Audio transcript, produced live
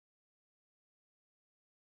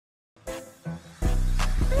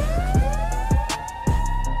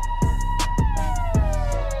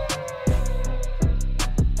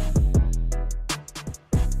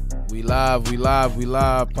We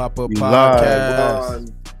live. Pop-up We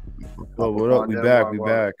podcast. What up? We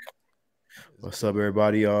back. What's up,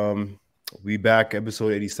 everybody? We back,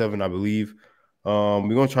 episode 87, I believe. We're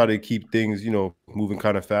gonna try to keep things, moving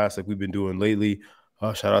kind of fast like we've been doing lately.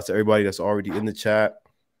 Shout out to everybody that's already in the chat.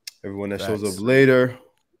 Everyone that shows up later,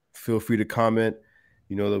 feel free to comment.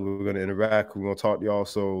 You know that we're gonna interact. We're gonna talk to y'all.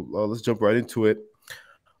 So let's jump right into it.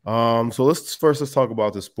 So let's talk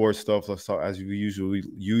about the sports stuff. Let's talk as we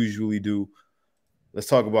usually do. Let's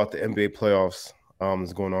talk about the NBA playoffs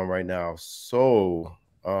that's going on right now. So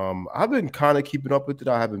I've been kind of keeping up with it.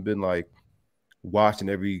 I haven't been like watching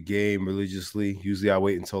every game religiously. Usually I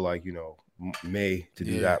wait until May to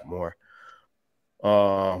do that more.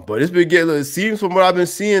 But it's been getting. It seems from what I've been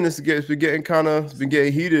seeing, it's been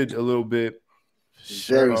getting heated a little bit.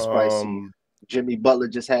 Very spicy. Jimmy Butler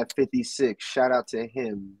just had 56. Shout out to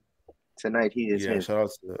him. Tonight he is him. Shout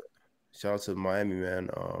out to Miami, man.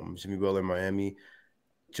 Jimmy Butler, Miami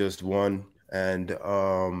just won, and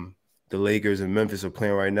the Lakers and Memphis are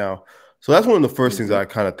playing right now. So that's one of the first things I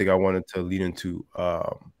kind of think I wanted to lead into.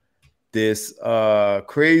 This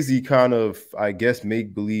crazy kind of, I guess,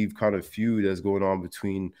 make-believe kind of feud that's going on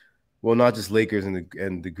between, well, not just Lakers and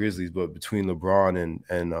the Grizzlies, but between LeBron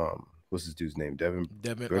and what's this dude's name? Devin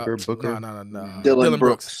Booker? No. Dylan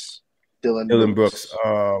Brooks. Dylan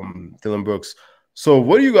Brooks. So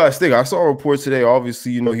what do you guys think? I saw a report today.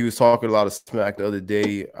 Obviously, he was talking a lot of smack the other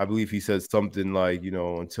day. I believe he said something like,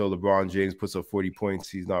 until LeBron James puts up 40 points,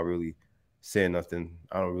 he's not really saying nothing.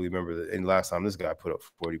 I don't really remember any last time this guy put up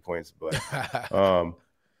 40 points, but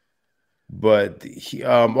he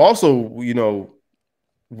also,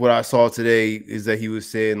 what I saw today is that he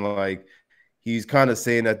was saying like he's kind of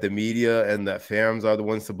saying that the media and that fans are the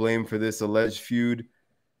ones to blame for this alleged feud.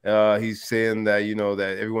 He's saying that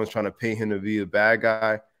that everyone's trying to paint him to be a bad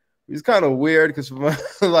guy. It's kind of weird because from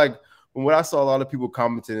what I saw, a lot of people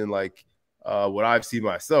commenting and what I've seen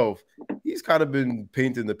myself, he's kind of been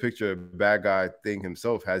painting the picture of a bad guy thing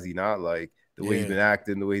himself, has he not? Like the way he's been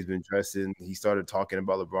acting, the way he's been dressing. He started talking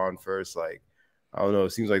about LeBron first. Like, I don't know.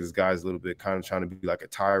 It seems like this guy's a little bit kind of trying to be like a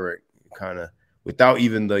tyrant, kind of without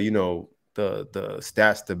even the the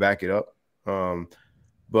stats to back it up.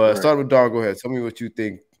 But starting with Don, go ahead. Tell me what you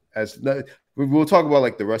think. We'll talk about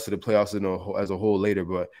like the rest of the playoffs as a whole later.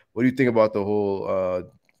 But what do you think about the whole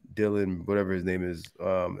Dylan, whatever his name is,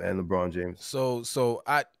 and LeBron James? So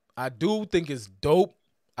I do think it's dope.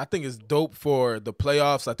 I think it's dope for the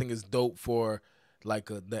playoffs. I think it's dope for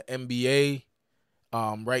the NBA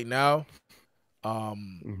right now.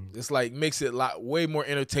 It's like makes it way more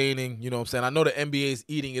entertaining. You know what I'm saying? I know the NBA is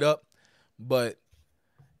eating it up, but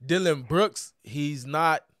Dylan Brooks, he's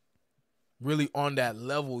not really on that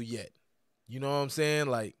level yet. You know what I'm saying?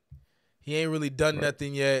 Like he ain't really done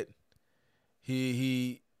nothing yet.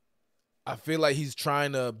 I feel like he's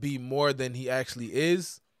trying to be more than he actually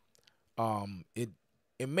is. It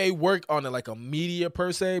may work on a media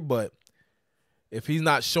per se, but if he's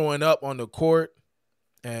not showing up on the court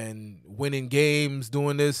and winning games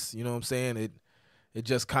doing this, you know what I'm saying? It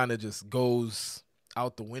just kind of just goes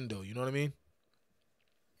out the window. You know what I mean?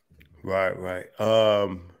 Right.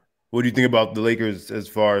 What do you think about the Lakers as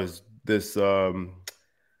far as this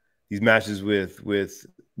these matches with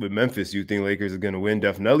Memphis? You think Lakers are going to win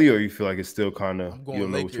definitely, or you feel like it's still kind of you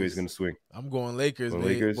don't know which way it's going to swing? I'm going Lakers,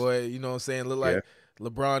 man. Boy, you know what I'm saying? Look like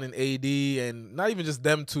LeBron and AD, and not even just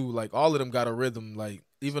them two. Like all of them got a rhythm. Like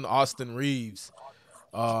even Austin Reeves,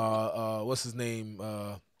 what's his name?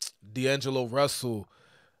 D'Angelo Russell,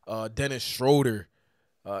 Dennis Schroeder.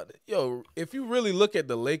 If you really look at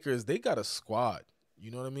the Lakers, they got a squad. You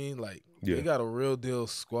know what I mean? Like they got a real deal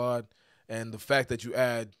squad, and the fact that you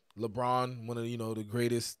add LeBron, one of the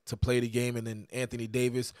greatest to play the game, and then Anthony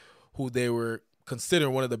Davis, who they were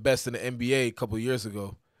considering one of the best in the NBA a couple of years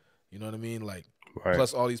ago. You know what I mean? Like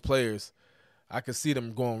plus all these players, I could see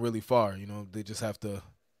them going really far. They just have to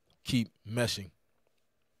keep meshing.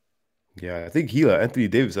 Yeah, I think Anthony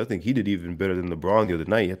Davis, I think he did even better than LeBron the other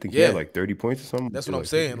night. I think he had like 30 points or something. That's what I'm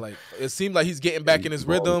saying. Like it seemed like he's getting back in his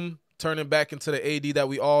rhythm, turning back into the AD that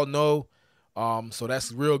we all know. So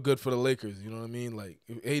that's real good for the Lakers. You know what I mean? Like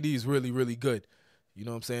AD is really, really good. You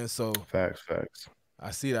know what I'm saying? So facts.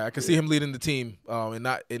 I see that. I can see him leading the team, and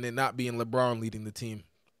it not being LeBron leading the team.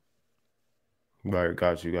 Right,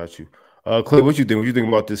 got you. Clay, what you think? What you think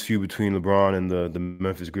about this feud between LeBron and the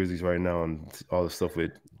Memphis Grizzlies right now, and all the stuff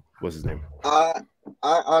with what's his name? I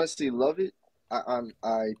honestly love it.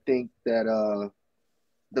 I think that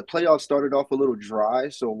the playoffs started off a little dry,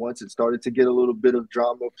 so once it started to get a little bit of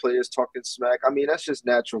drama, players talking smack. I mean, that's just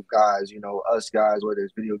natural, guys. Us guys, whether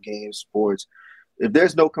it's video games, sports. If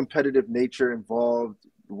there's no competitive nature involved,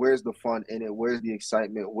 the fun in it? Where's the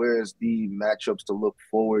excitement? Where's the matchups to look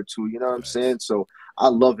forward to? You know what I'm saying? So I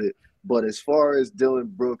love it. But as far as Dylan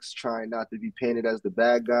Brooks trying not to be painted as the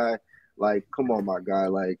bad guy, like, come on, my guy.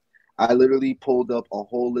 Like, I literally pulled up a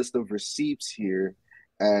whole list of receipts here,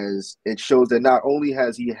 as it shows that not only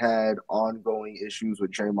has he had ongoing issues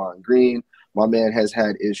with Draymond Green, my man has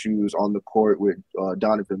had issues on the court with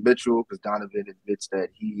Donovan Mitchell, because Donovan admits that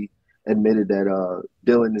he admitted that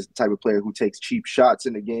Dylan is the type of player who takes cheap shots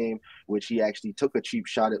in the game, which he actually took a cheap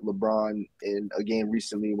shot at LeBron in a game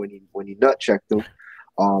recently when he nut checked him.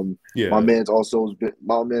 My man's also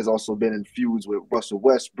been infused with Russell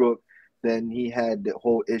Westbrook. Then he had the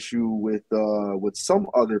whole issue with some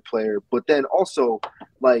other player, but then also,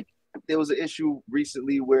 like, there was an issue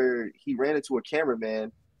recently where he ran into a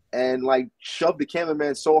cameraman and, like, shoved the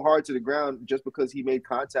cameraman so hard to the ground just because he made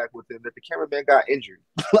contact with him that the cameraman got injured.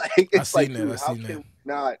 Like, it's like, dude, how can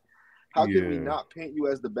we not paint you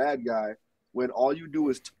as the bad guy when all you do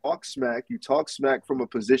is talk smack? You talk smack from a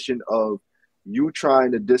position of you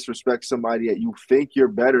trying to disrespect somebody that you think you're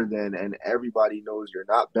better than, and everybody knows you're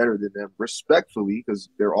not better than them, respectfully, because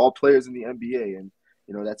they're all players in the NBA, and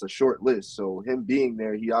that's a short list. So him being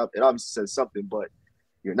there, it obviously says something. But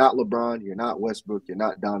you're not LeBron, you're not Westbrook, you're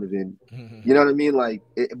not Donovan. You know what I mean? Like,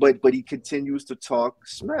 but he continues to talk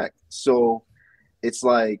smack. So it's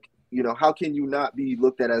like, how can you not be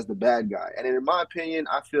looked at as the bad guy? And in my opinion,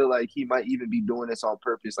 I feel like he might even be doing this on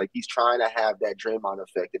purpose. Like, he's trying to have that Draymond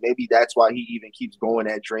effect. And maybe that's why he even keeps going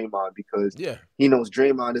at Draymond, because he knows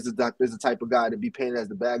Draymond is the type of guy to be painted as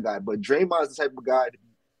the bad guy. But Draymond is the type of guy to be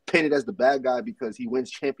painted as the bad guy because he wins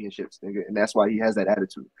championships, nigga. And that's why he has that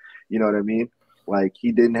attitude. You know what I mean? Like,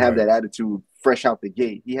 he didn't have that attitude fresh out the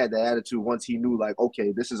gate. He had that attitude once he knew, like,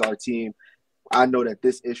 okay, this is our team. I know that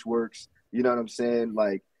this ish works. You know what I'm saying?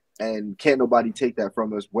 Like, and can't nobody take that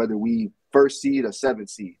from us, whether we first seed or seventh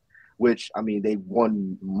seed, which, I mean, they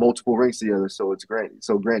won multiple rings together, so it's granted.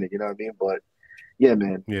 So granted, you know what I mean? But yeah,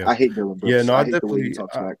 man, I hate Dylan Brooks. Yeah, no, I hate the way he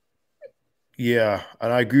talks back. Yeah,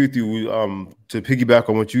 and I agree with you. To piggyback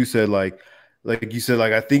on what you said, like you said,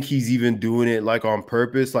 like, I think he's even doing it, like, on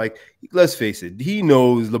purpose. Like, let's face it, he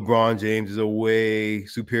knows LeBron James is a way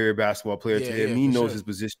superior basketball player to him. He knows his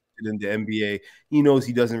position in the NBA. He knows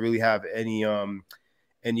he doesn't really have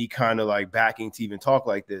any kind of, like, backing to even talk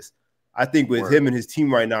like this. I think with him and his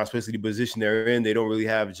team right now, especially the position they're in, they don't really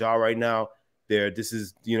have Ja right now. They have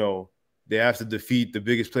to defeat the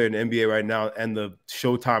biggest player in the NBA right now and the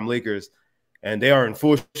Showtime Lakers, and they are in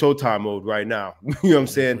full Showtime mode right now. You know what I'm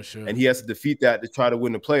saying? Sure. And he has to defeat that to try to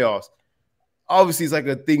win the playoffs. Obviously, it's like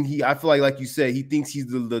a thing. I feel like you said, he thinks he's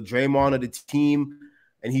the Draymond of the team,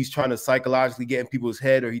 and he's trying to psychologically get in people's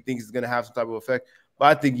head, or he thinks it's going to have some type of effect.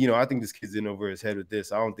 But I think this kid's in over his head with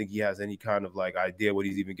this. I don't think he has any kind of, like, idea what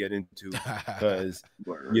he's even getting into, because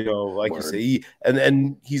like you say,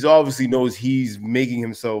 and he's obviously knows he's making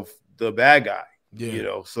himself the bad guy.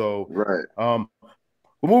 So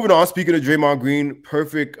But moving on, speaking of Draymond Green,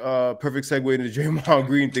 perfect segue into the Draymond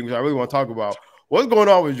Green thing, which I really want to talk about. What's going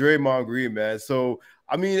on with Draymond Green, man? So,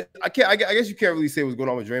 I mean, I guess you can't really say what's going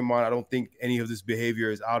on with Draymond. I don't think any of this behavior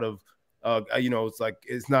is out of it's like,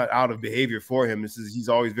 it's not out of behavior for him. He's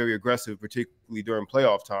always very aggressive, particularly during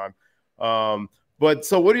playoff time. But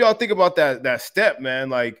so what do y'all think about that step,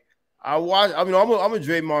 man? Like, I'm a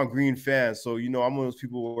Draymond Green fan, so I'm one of those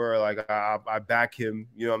people where, like, I back him.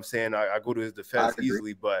 You know what I'm saying? I go to his defense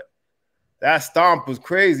easily, but that stomp was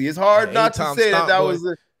crazy. It's hard not to say that was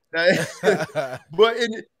but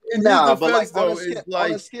in his defense, though, it's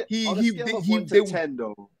like he 10,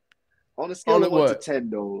 though. On a scale of 1 to 10,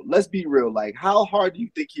 though, let's be real. Like, how hard do you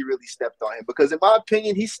think he really stepped on him? Because in my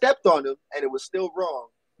opinion, he stepped on him, and it was still wrong.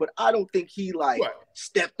 But I don't think he, like,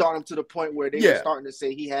 stepped on him to the point where they were starting to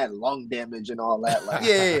say he had lung damage and all that. Like,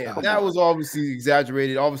 that was obviously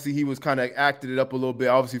exaggerated. Obviously, he was kind of acted it up a little bit.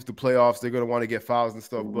 Obviously, for the playoffs, they're going to want to get fouls and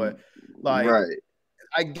stuff. But, like,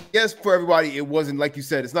 I guess for everybody, it wasn't, like you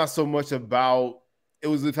said, it's not so much about – it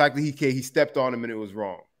was the fact that he stepped on him and it was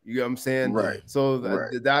wrong. You know what I'm saying? Right. So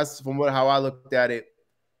that's how I looked at it.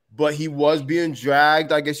 But he was being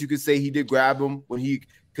dragged. I guess you could say he did grab him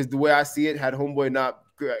because the way I see it, had homeboy not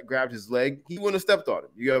grabbed his leg, he wouldn't have stepped on him.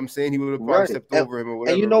 You know what I'm saying? He would have probably stepped over him or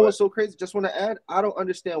whatever. And what's so crazy? Just want to add, I don't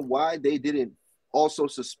understand why they didn't also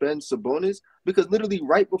suspend Sabonis, because literally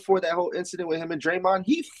right before that whole incident with him and Draymond,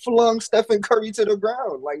 he flung Stephen Curry to the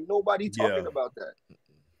ground. Like, nobody talking about that.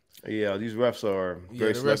 Yeah, these refs are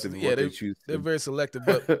very selective. They choose. They're very selective.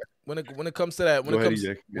 But when it comes to that,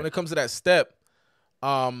 when it comes to that step,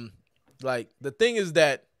 like, the thing is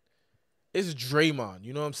that it's Draymond.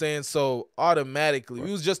 You know what I'm saying? So automatically,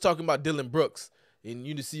 we was just talking about Dylan Brooks. And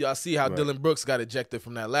I see how Dylan Brooks got ejected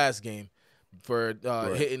from that last game for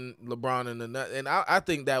hitting LeBron in the nut. And I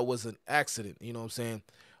think that was an accident, you know what I'm saying?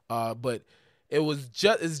 But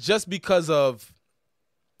it's just because of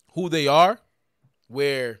who they are,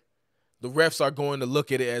 where the refs are going to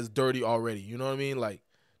look at it as dirty already. You know what I mean? Like,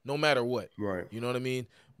 no matter what. Right. You know what I mean?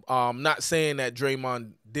 Not saying that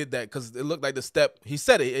Draymond did that because it looked like the step. He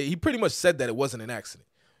said it. He pretty much said that it wasn't an accident.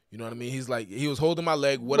 You know what I mean? He's like, he was holding my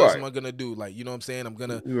leg. What else am I going to do? Like, you know what I'm saying? I'm going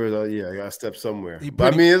to. I got to step somewhere.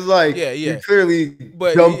 It's like he clearly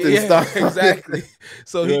jumped and stopped. Exactly.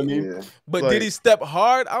 So you know what I mean? But did he step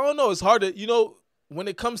hard? I don't know. It's hard to, when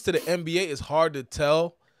it comes to the NBA, it's hard to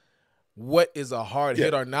tell what is a hard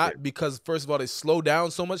hit or not because, first of all, they slow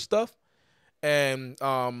down so much stuff. And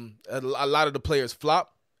a lot of the players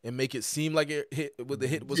flop and make it seem like the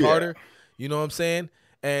hit was harder. You know what I'm saying?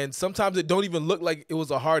 And sometimes it don't even look like it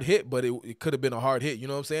was a hard hit, but it could have been a hard hit. You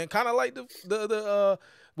know what I'm saying? Kind of like the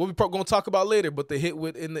what we're going to talk about later, but the hit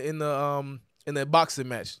in the boxing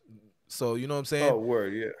match. So you know what I'm saying? Oh,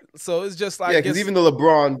 word, yeah. So it's just like because even though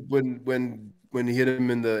LeBron when he hit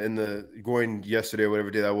him in the groin yesterday or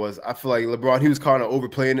whatever day that was, I feel like LeBron, he was kind of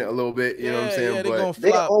overplaying it a little bit. You know what I'm saying? Yeah, but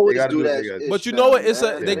they always do that. But you know what? It's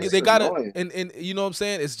they got it, and you know what I'm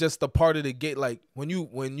saying? It's just a part of the game. Like when you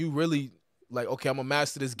really like, okay, I'm gonna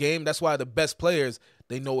master this game. That's why the best players,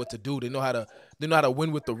 they know what to do. They know how to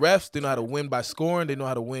win with the refs. They know how to win by scoring. They know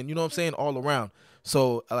how to win. You know what I'm saying? All around.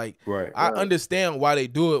 So like, I understand why they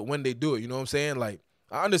do it when they do it. You know what I'm saying? Like,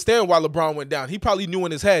 I understand why LeBron went down. He probably knew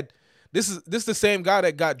in his head, this is the same guy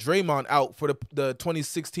that got Draymond out for the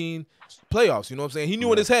 2016 playoffs. You know what I'm saying? He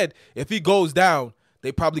knew in his head, if he goes down,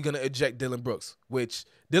 they probably gonna eject Dylan Brooks. Which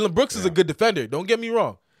Dylan Brooks is a good defender. Don't get me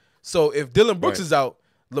wrong. So if Dylan Brooks is out,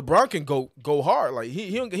 LeBron can go hard. Like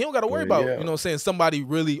he don't got to worry about you know what I'm saying, somebody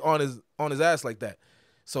really on his ass like that.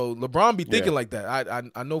 So LeBron be thinking like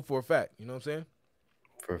that. I know for a fact. You know what I'm saying?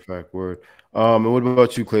 For a fact, word. And what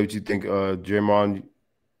about you, Clay? What you think, Draymond?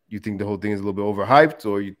 You think the whole thing is a little bit overhyped,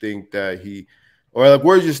 or you think that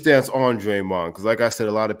where's your stance on Draymond? Because like I said,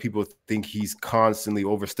 a lot of people think he's constantly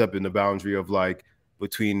overstepping the boundary of like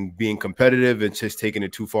between being competitive and just taking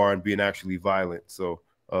it too far and being actually violent. So,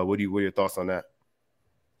 what are your thoughts on that?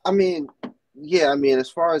 I mean, as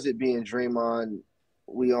far as it being Draymond,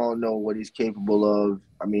 we all know what he's capable of.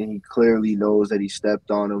 I mean, he clearly knows that he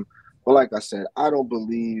stepped on him. But like I said, I don't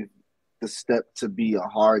believe the step to be a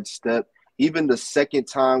hard step. Even the second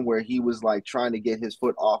time where he was like trying to get his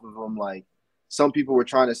foot off of him, like some people were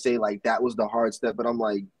trying to say like that was the hard step, but I'm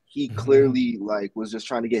like, he clearly like was just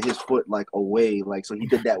trying to get his foot like away. Like, so he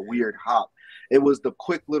did that weird hop. It was the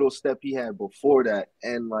quick little step he had before that.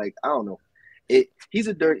 And like, I don't know. He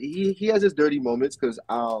has his dirty moments because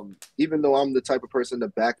even though I'm the type of person to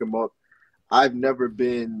back him up, I've never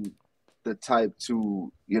been the type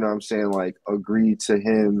to, you know what I'm saying, like agree to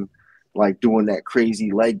him like doing that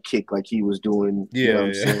crazy leg kick like he was doing, you know what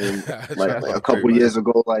I'm saying, like a couple years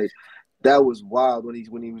ago. Like that was wild when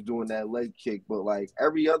he was doing that leg kick. But like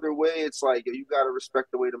every other way, it's like you gotta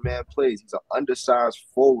respect the way the man plays. He's an undersized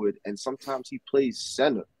forward, and sometimes he plays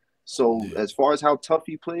center. So as far as how tough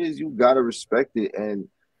he plays, you gotta respect it. And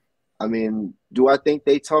I mean, do I think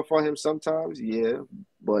they tough on him sometimes? Yeah,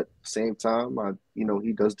 but same time,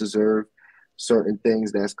 he does deserve certain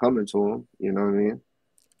things that's coming to him. You know what I mean?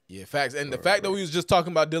 Yeah, facts. And the fact that we was just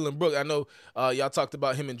talking about Dylan Brooks, I know y'all talked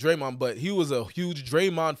about him and Draymond, but he was a huge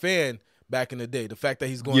Draymond fan back in the day. The fact that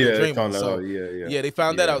he's going to Draymond, they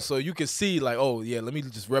found that out. So you can see like, oh yeah, let me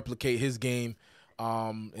just replicate his game,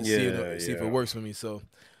 and see if it works for me. So.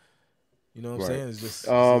 You know what I'm saying? It's just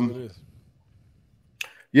what it is.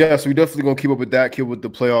 Yeah, so we definitely gonna keep up with that, keep up with the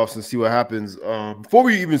playoffs, and see what happens. Before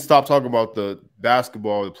we even stop talking about the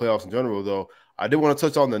basketball, the playoffs in general, though, I did want to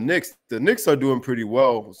touch on the Knicks. The Knicks are doing pretty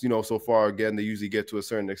well, so far. Again, they usually get to a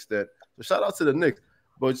certain extent. So shout out to the Knicks.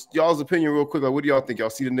 But y'all's opinion, real quick, like, what do y'all think? Y'all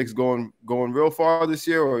see the Knicks going real far this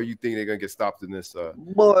year, or you think they're gonna get stopped in this?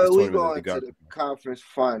 Boy, we going to the conference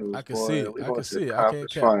finals. I can see it. I can see it.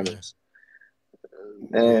 Conference finals.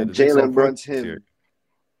 And Jalen Brun's him.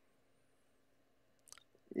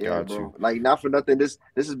 Yeah, bro. Like, not for nothing. This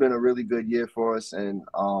has been a really good year for us, and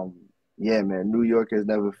man, New York has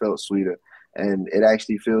never felt sweeter, and it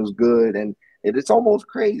actually feels good, and it's almost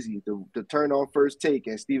crazy to turn on First Take,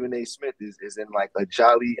 and Stephen A. Smith is in like a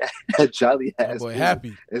jolly ass. Boy,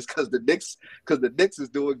 happy. It's because the Knicks is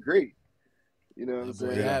doing great. You know what I'm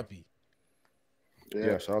saying? Happy.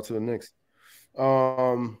 Yeah, shout out to the Knicks.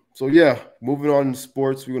 So yeah, moving on to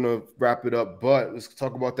sports, we're gonna wrap it up, but let's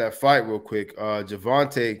talk about that fight real quick.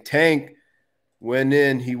 Gervontae Tank went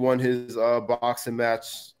in, he won his boxing match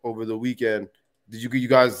over the weekend, Did you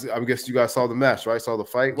guys? I guess you guys saw the match, right? Saw the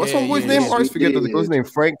fight. What's Yeah, his yeah, name? yeah. I always forget what's his name.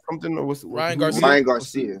 Frank something or what's Ryan who- Garcia? Ryan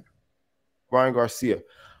Garcia. Ryan Garcia.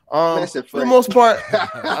 Massive For the Frank. most part,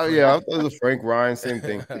 yeah, I thought it was Frank Ryan, same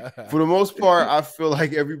thing. For the most part, I feel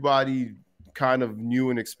like everybody kind of knew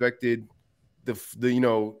and expected the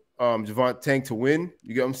Gervontae Tank to win.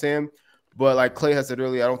 You get what I'm saying? But like Clay had said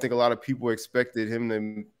earlier, I don't think a lot of people expected him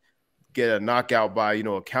to get a knockout by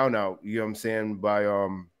a count out. You know what I'm saying? By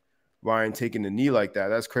Ryan taking the knee like that.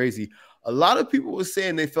 That's crazy. A lot of people were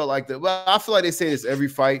saying they felt like that. Well, I feel like they say this every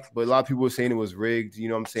fight, but a lot of people were saying it was rigged. You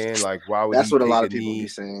know what I'm saying? Like, why would That's he what a take lot a of people knee? be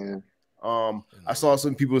saying. I saw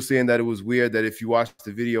some people saying that it was weird that if you watch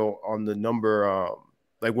the video on the number,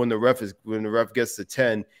 like when the ref gets to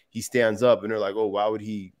 10, he stands up, and they're like, oh, why would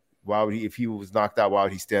he if he was knocked out, why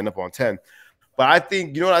would he stand up on 10? But I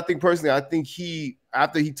think, you know what I think personally, I think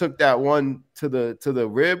after he took that one to the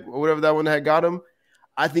rib or whatever that one that had got him,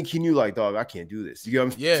 I think he knew, like, dog, I can't do this. You know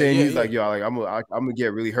what I'm saying? He's like, yo, like I'm gonna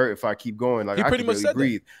get really hurt if I keep going. Like, he I pretty can much really said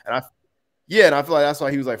breathe. That. And I feel like that's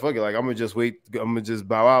why he was like, fuck it, like I'm gonna just wait, I'm gonna just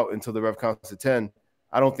bow out until the ref counts to 10.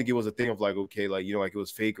 I don't think it was a thing of like, okay, like, like it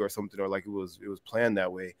was fake or something, or like it was planned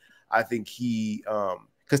that way. I think he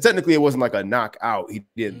because technically it wasn't like a knockout. He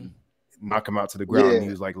didn't knock him out to the ground. Yeah. He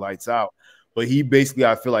was like lights out. But he basically,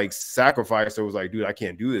 I feel like, sacrificed or was like, dude, I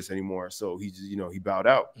can't do this anymore. So he just, he bowed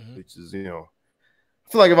out, which is, I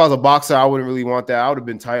feel like if I was a boxer, I wouldn't really want that. I would have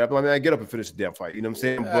been tight. I'd be like, man, get up and finish the damn fight. You know what I'm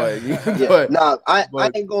saying? But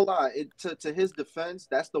I ain't gonna lie. To his defense,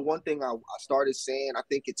 that's the one thing I started saying. I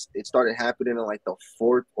think it started happening in like the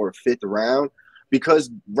 4th or 5th round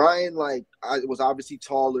because Ryan was obviously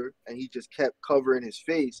taller and he just kept covering his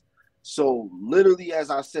face. So literally, as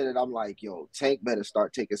I said it, I'm like, yo, Tank better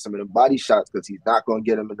start taking some of the body shots because he's not gonna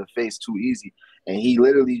get him in the face too easy. And he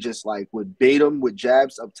literally just like would bait him with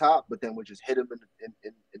jabs up top, but then would just hit him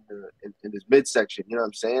in his midsection. You know what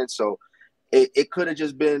I'm saying? So it could have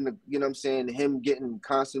just been, you know what I'm saying, him getting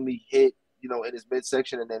constantly hit, in his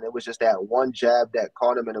midsection, and then it was just that one jab that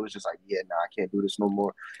caught him, and it was just like, yeah, nah, I can't do this no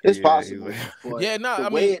more. It's possible. But the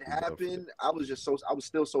way it happened, I was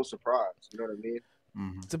still so surprised. You know what I mean?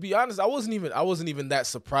 Mm-hmm. To be honest, I wasn't even that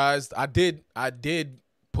surprised. I did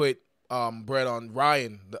put bread on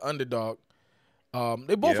Ryan, the underdog.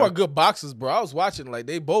 They both are good boxers, bro. I was watching, like,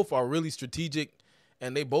 they both are really strategic,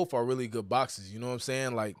 and they both are really good boxers. You know what I'm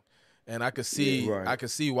saying? Like, and I could see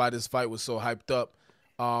why this fight was so hyped up.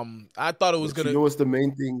 I thought it was gonna. You know what's the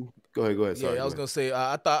main thing? Go ahead. Sorry, I was gonna say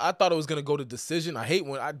I thought it was gonna go to decision.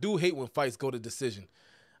 I do hate when fights go to decision.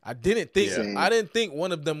 I didn't think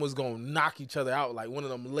one of them was gonna knock each other out, like one of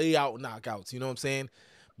them layout knockouts. You know what I'm saying?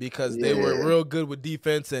 Because they were real good with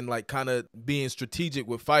defense and like kind of being strategic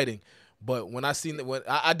with fighting. But when I seen that,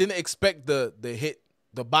 I didn't expect the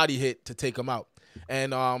body hit to take them out.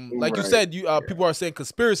 And like you said, people are saying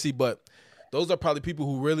conspiracy, but those are probably people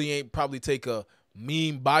who really ain't probably take a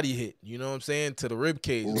mean body hit. You know what I'm saying, to the rib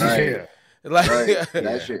cage. Right. Like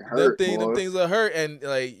that shit hurt. Them things will hurt, and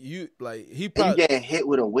he probably getting hit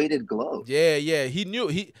with a weighted glove. Yeah, he knew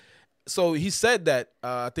So he said that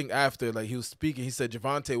I think after he was speaking, he said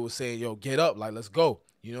Gervontae was saying, "Yo, get up, like let's go."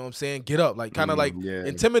 You know what I'm saying? Get up, like kind of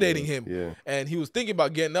intimidating him. Yeah. And he was thinking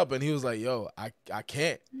about getting up, and he was like, "Yo, I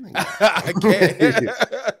can't, I can't."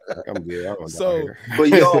 I'm good. So, but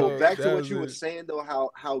yo, back to what you were saying though,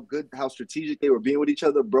 how strategic they were being with each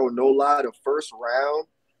other, bro. No lie, the first round,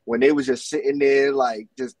 when they was just sitting there, like,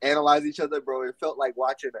 just analyze each other, bro, it felt like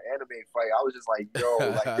watching an anime fight. I was just like, yo,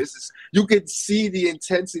 like, this is, you could see the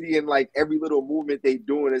intensity in, like, every little movement they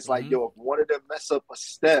doing. It's like, yo, if one of them mess up a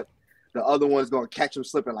step, the other one's going to catch them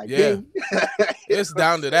slipping, like, ding. It's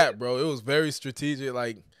down to that, bro. It was very strategic.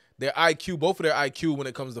 Like, their IQ, both of their IQ when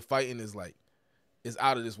it comes to fighting is, like, is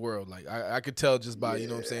out of this world. Like, I could tell just by, you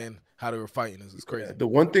know what I'm saying, how they were fighting. It's crazy. The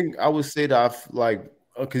one thing I would say that I've, like,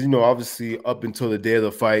 because obviously up until the day of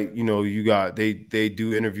the fight, you got they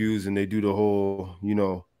do interviews and they do the whole,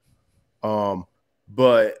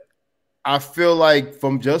 but I feel like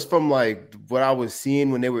from like what I was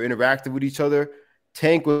seeing when they were interacting with each other,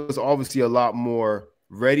 Tank was obviously a lot more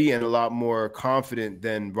ready and a lot more confident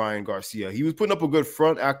than Ryan Garcia. He was putting up a good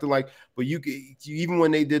front, acting like, but even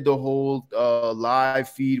when they did the whole live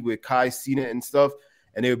feed with Kai Cena and stuff,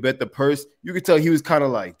 and they would bet the purse, you could tell he was kind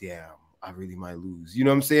of like, damn, I really might lose. You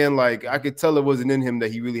know what I'm saying? Like, I could tell it wasn't in him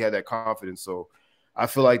that he really had that confidence. So I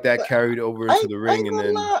feel like that carried over into the ring.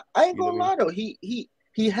 I ain't gonna lie though. He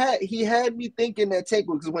had me thinking that Tank,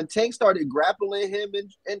 because when Tank started grappling him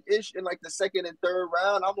in like the second and third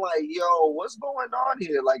round, I'm like, yo, what's going on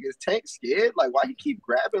here? Like, is Tank scared? Like, why he keep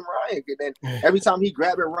grabbing Ryan? And then every time he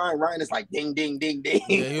grabbing Ryan is like ding, ding, ding, ding.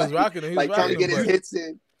 Yeah, he was rocking it. Trying to get his hits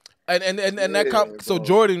in. And so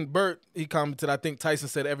Jordan Burt, he commented, I think Tyson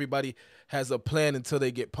said everybody has a plan until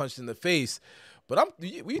they get punched in the face. But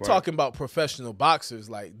we talking about professional boxers.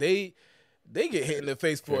 Like they get hit in the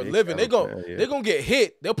face for a living. They're gonna get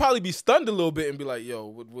hit. They'll probably be stunned a little bit and be like, yo,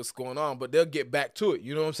 what's going on? But they'll get back to it.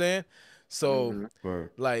 You know what I'm saying? So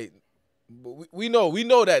like we know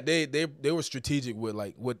that they were strategic with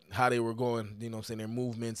like how they were going, you know what I'm saying, their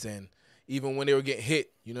movements, and even when they were getting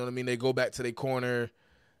hit, you know what I mean, they go back to their corner,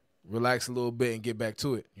 relax a little bit, and get back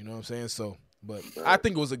to it. You know what I'm saying? So, but I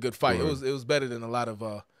think it was a good fight. It was better than a lot of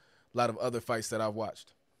other fights that I've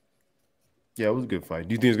watched. Yeah, it was a good fight.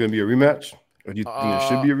 Do you think it's gonna be a rematch, or do you think there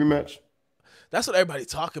should be a rematch? That's what everybody's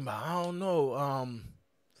talking about. I don't know.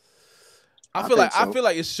 I feel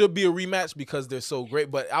like it should be a rematch because they're so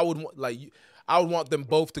great. But I would want them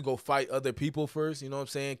both to go fight other people first. You know what I'm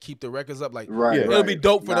saying? Keep the records up. Like it'll be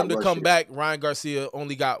dope for them to come back. Ryan Garcia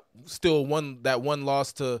only got still one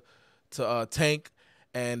loss to Tank,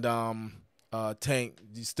 and Tank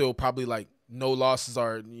still probably like no losses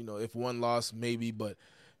are, you know, if one loss maybe, but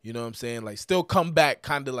you know what I'm saying? Like still come back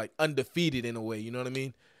kind of like undefeated in a way. You know what I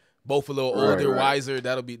mean? Both a little older, wiser.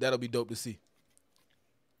 That'll be dope to see.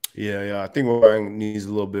 Yeah. I think Ryan needs a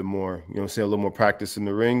little bit more, you know, a little more practice in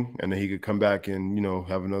the ring, and then he could come back and, you know,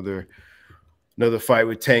 have another fight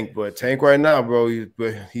with Tank. But Tank right now, bro,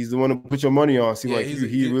 he's the one to put your money on. Seems like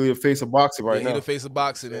he really a face of boxing right now. He's the face of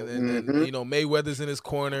boxing, and you know, Mayweather's in his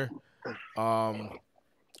corner.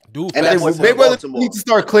 Dude, and Mayweather needs to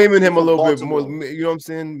start claiming him a little bit more. You know what I'm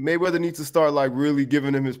saying? Mayweather needs to start like really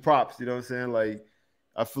giving him his props. You know what I'm saying? Like,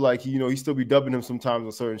 I feel like he still be dubbing him sometimes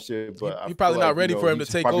on certain shit, but he probably not ready for him to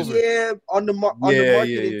take over. Yeah, on the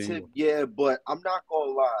marketing tip, but I'm not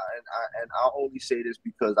gonna lie, and I'll only say this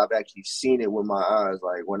because I've actually seen it with my eyes.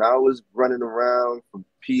 Like when I was running around from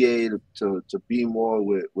PA to B-more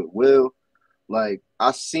with Will, like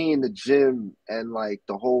I seen the gym and like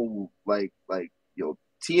the whole like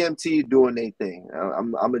TMT doing their thing.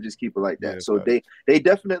 I'm gonna just keep it like that. So they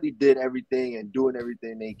definitely did everything and doing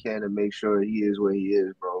everything they can to make sure he is where he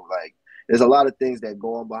is, bro. Like there's a lot of things that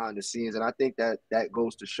go on behind the scenes, and I think that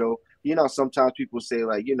goes to show. You know, sometimes people say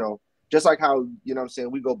like, you know, just like how, you know what I'm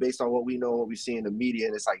saying, we go based on what we know, what we see in the media,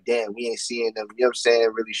 and it's like, damn, we ain't seeing them, you know what I'm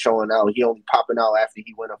saying, really showing out. He only popping out after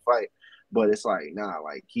he win a fight. But it's like, nah,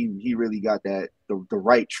 like he really got that the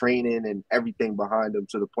right training and everything behind him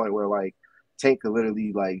to the point where like Tank could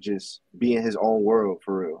literally like just be in his own world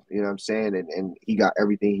for real. You know what I'm saying? And he got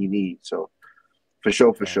everything he needs. So for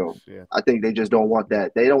sure. Yeah. I think they just don't want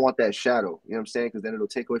that. They don't want that shadow. You know what I'm saying? Because then it'll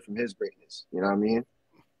take away from his greatness. You know what I mean?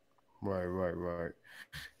 Right.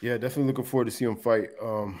 Yeah, definitely looking forward to see him fight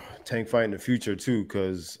Tank fight in the future too.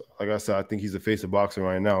 Because like I said, I think he's the face of boxing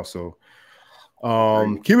right now. So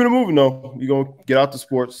keeping it moving though. We're gonna get out the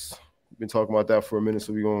sports. Been talking about that for a minute,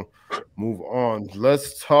 so we're gonna move on.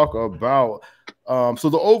 Let's talk about so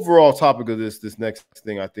the overall topic of this next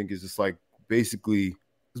thing, I think, is just like basically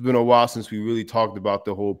it's been a while since we really talked about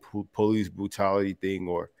the whole police brutality thing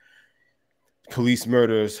or police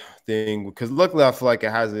murders thing, because luckily I feel like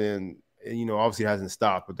it hasn't, you know, obviously it hasn't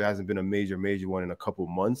stopped, but there hasn't been a major one in a couple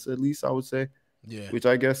months at least, I would say. Yeah, which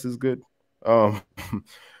I guess is good.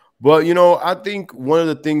 But you know, I think one of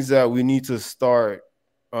the things that we need to start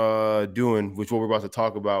doing, which what we're about to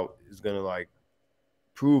talk about is going to like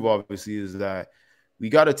prove obviously, is that we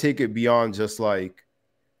got to take it beyond just like,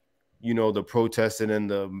 you know, the protesting and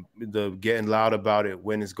the getting loud about it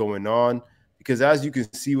when it's going on, because as you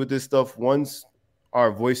can see with this stuff, once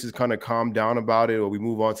our voices kind of calm down about it or we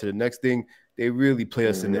move on to the next thing, they really play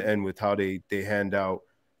us in the end with how they hand out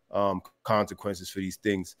consequences for these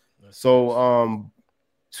things. So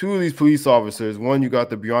two of these police officers, one, you got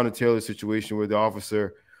the Breonna Taylor situation where the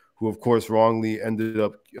officer, who of course wrongly ended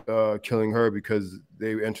up killing her because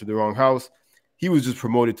they entered the wrong house, he was just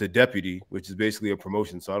promoted to deputy, which is basically a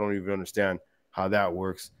promotion. So I don't even understand how that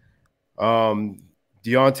works.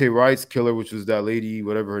 Deontay Wright's killer, which was that lady,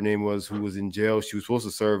 whatever her name was, who was in jail. She was supposed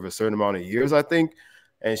to serve a certain amount of years, I think,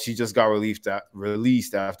 and she just got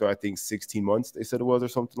released after, I think, 16 months, they said it was, or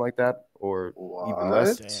something like that, or even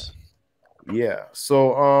less. Yeah.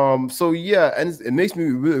 So yeah, and it makes me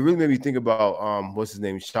really made me think about what's his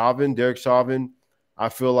name, Derek Chauvin. I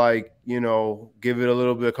feel like, you know, give it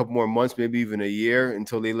a couple more months, maybe even a year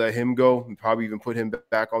until they let him go, and probably even put him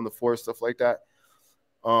back on the force, stuff like that.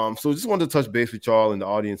 So just wanted to touch base with y'all and the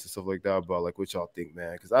audience and stuff like that about like what y'all think,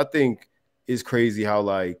 man, because I think it's crazy how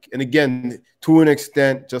like, and again, to an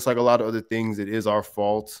extent, just like a lot of other things, it is our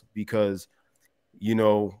fault because, you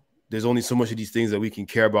know, there's only so much of these things that we can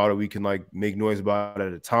care about or we can like make noise about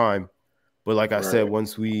at a time. But like I said,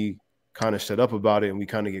 once we kind of shut up about it and we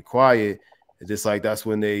kind of get quiet, It's just like that's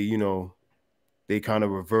when they, you know, they kind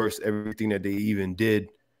of reverse everything that they even did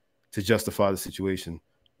to justify the situation.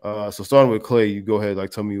 So starting with Clay, you go ahead,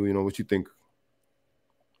 like tell me, you know, what you think.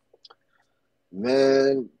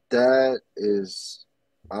 Man, that is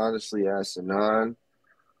honestly asinine.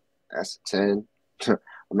 That's a 10.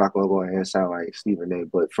 I'm not gonna go ahead and sound like Stephen A,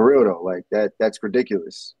 but for real though, like that's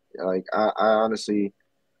ridiculous. Like I honestly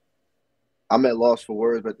I'm at loss for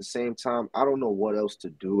words, but at the same time, I don't know what else to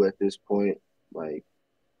do at this point. Like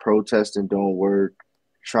protesting don't work.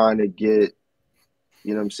 Trying to get,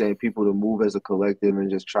 you know what I'm saying, people to move as a collective and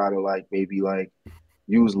just try to like maybe like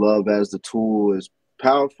use love as the tool, as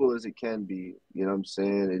powerful as it can be. You know what I'm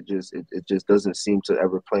saying? It just doesn't seem to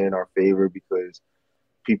ever play in our favor because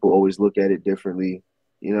people always look at it differently.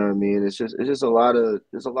 You know what I mean? It's just a lot of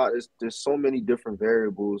there's so many different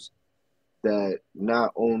variables that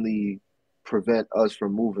not only prevent us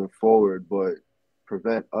from moving forward, but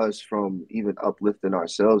prevent us from even uplifting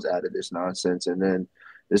ourselves out of this nonsense. And then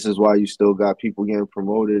this is why you still got people getting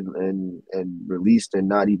promoted and released and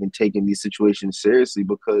not even taking these situations seriously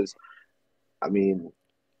because, I mean,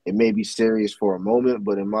 it may be serious for a moment,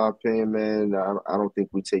 but in my opinion, man, I don't think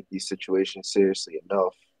we take these situations seriously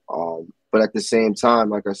enough. But at the same time,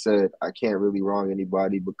 like I said, I can't really wrong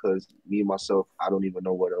anybody because me myself, I don't even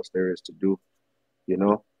know what else there is to do, you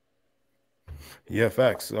know? Yeah,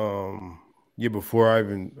 facts. Yeah, before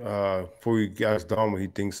we guys Don what he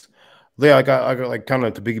thinks. Yeah, I got like kind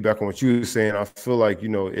of to piggyback on what you were saying. I feel like, you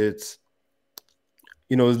know, it's,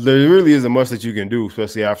 you know, there really isn't much that you can do,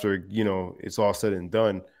 especially after, you know, it's all said and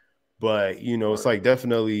done. But, you know, it's like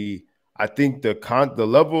definitely, I think the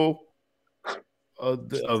level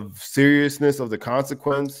of seriousness of the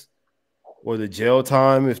consequence or the jail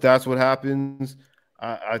time, if that's what happens,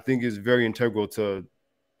 I think is very integral to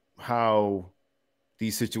how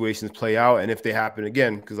these situations play out and if they happen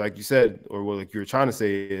again. Because like you said, or what like you were trying to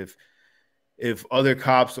say, if other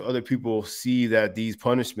cops or other people see that these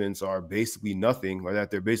punishments are basically nothing or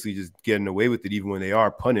that they're basically just getting away with it even when they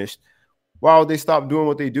are punished, well, they stop doing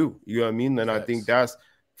what they do. You know what I mean? And I think that's,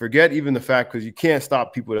 forget even the fact, because you can't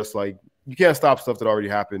stop people that's like, you can't stop stuff that already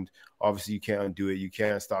happened. Obviously, you can't undo it. You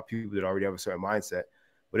can't stop people that already have a certain mindset.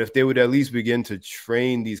 But if they would at least begin to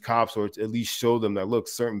train these cops or at least show them that, look,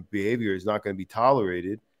 certain behavior is not going to be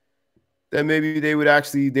tolerated, then maybe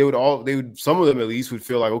some of them at least would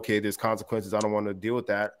feel like, okay, there's consequences. I don't want to deal with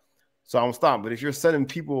that. So I don't stop. But if you're sending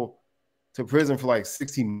people to prison for like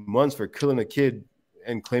 16 months for killing a kid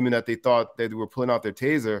and claiming that they thought that they were pulling out their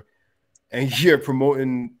taser, and you're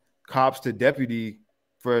promoting cops to deputy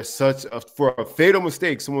for a fatal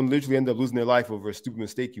mistake, someone literally ended up losing their life over a stupid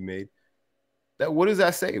mistake you made. That, what does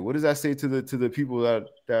that say? What does that say to the people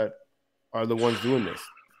that are the ones doing this?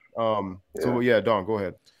 So yeah, Don, go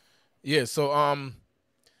ahead. Yeah, so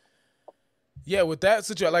yeah, with that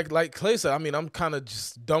situation, like Clay said, I mean, I'm kind of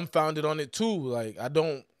just dumbfounded on it too. Like, I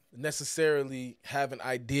don't necessarily have an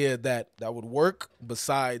idea that would work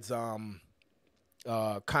besides kind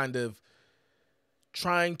of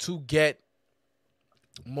trying to get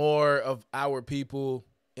more of our people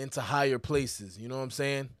into higher places. You know what I'm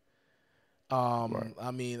saying? Right.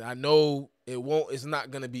 I mean, I know it's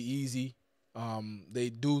not going to be easy. They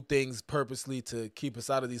do things purposely to keep us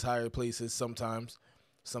out of these higher places sometimes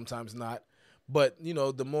not. But, you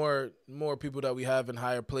know, the more people that we have in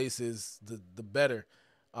higher places, the better.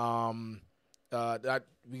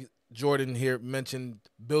 Jordan here mentioned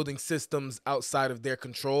building systems outside of their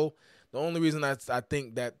control. The only reason I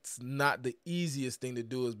think that's not the easiest thing to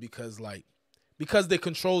do is because they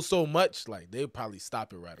control so much, like they probably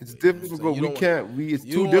stop it right away. It's difficult. It's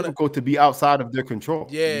too difficult to be outside of their control.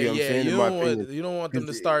 Yeah, you know what I'm saying? You don't want them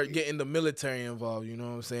to start getting the military involved. You know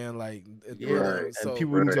what I'm saying? Like, right. And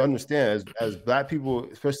people need to understand, as Black people,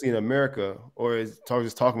 especially in America, or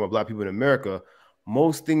just talking about Black people in America,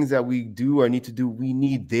 most things that we do or need to do, we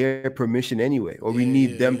need their permission anyway, or we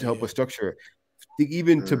need them to help us structure it.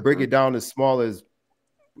 Even to break it down as small as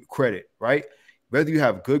credit, right? Whether you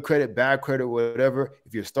have good credit, bad credit, whatever,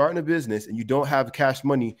 if you're starting a business and you don't have cash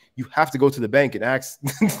money, you have to go to the bank and ask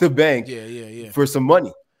the bank for some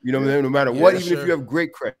money. You know what I mean? No matter what, even if you have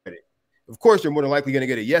great credit. Of course, you're more than likely going to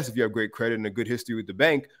get a yes if you have great credit and a good history with the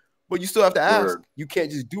bank, but you still have to ask. You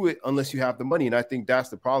can't just do it unless you have the money. And I think that's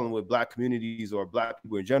the problem with Black communities or Black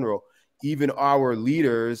people in general. Even our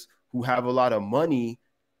leaders who have a lot of money,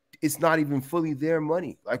 it's not even fully their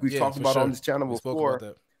money. Like we've talked about on this channel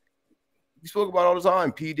before. We spoke about all the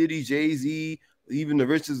time. P. Diddy, Jay-Z, even the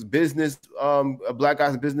richest business, Black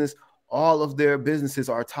guys in business, all of their businesses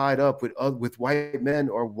are tied up with white men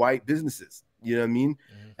or white businesses. You know what I mean?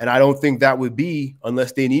 Mm-hmm. And I don't think that would be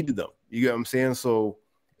unless they needed them. You get what I'm saying? So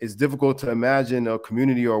it's difficult to imagine a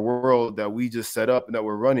community or world that we just set up and that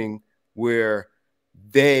we're running where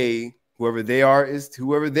whoever they is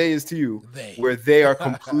to you, where they are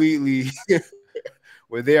completely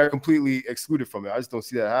where they are completely excluded from it. I just don't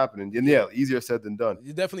see that happening. And yeah, easier said than done.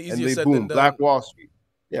 It's definitely easier said than done. Black Wall Street.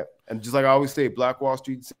 Yeah. And just like I always say, Black Wall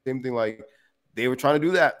Street, same thing. Like they were trying to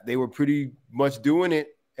do that. They were pretty much doing it.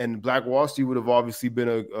 And Black Wall Street would have obviously been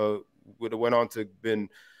would have went on to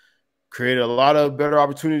created a lot of better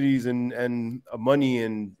opportunities and money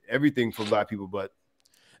and everything for Black people. But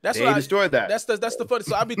they destroyed that. That's the funny.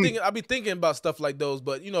 So I be thinking about stuff like those.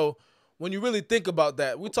 But you know, when you really think about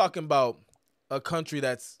that, we're talking about a country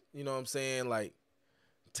that's, you know what I'm saying, like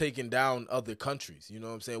taking down other countries. You know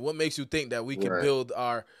what I'm saying? What makes you think that we can build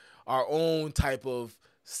our own type of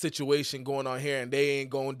situation going on here and they ain't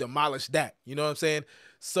going to demolish that? You know what I'm saying?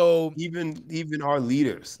 So even our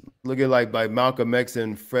leaders, look at like Malcolm X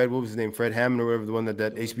and Fred, what was his name? Fred Hammond or whatever, the one that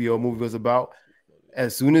HBO movie was about.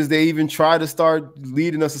 As soon as they even try to start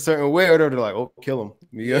leading us a certain way, or they're like, "Oh, kill him."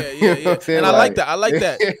 Yeah. And I like that.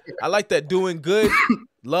 I like that. Doing good,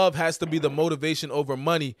 love has to be the motivation over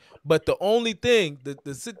money. But the only thing, the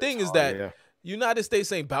thing is that United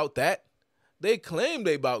States ain't about that. They claim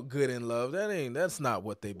they about good and love. That's not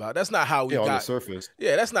what they about. That's not how we got on the surface.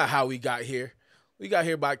 Yeah, that's not how we got here. We got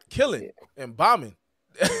here by killing and bombing.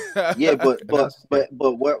 Yeah, but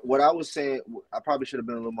what I was saying, I probably should have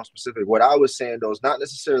been a little more specific. What I was saying though is not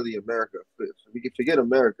necessarily America. We can forget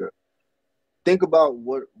America. Think about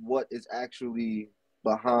what is actually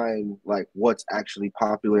behind, like what's actually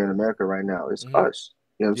popular in America right now. It's us.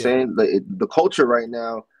 You know what I'm saying? The culture right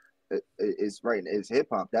now is hip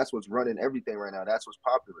hop. That's what's running everything right now. That's what's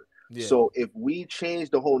popular. Yeah. So if we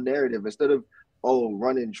change the whole narrative, instead of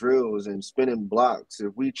running drills and spinning blocks,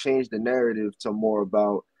 if we change the narrative to more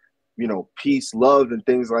about, you know, peace, love, and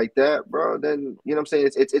things like that, bro, then, you know what I'm saying,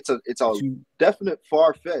 it's a definite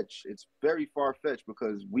far-fetched. It's very far-fetched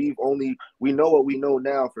because we know what we know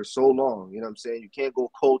now for so long. You know what I'm saying? You can't go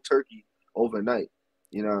cold turkey overnight.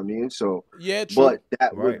 You know what I mean? So yeah, true. But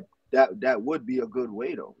that would be a good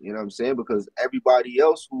way though. You know what I'm saying? Because everybody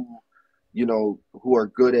else who are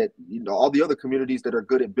good at, all the other communities that are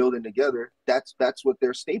good at building together, that's what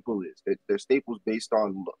their staple is. Their staple is based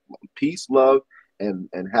on peace, love, and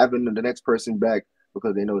having the next person back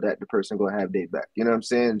because they know that the person gonna have their back. You know what I'm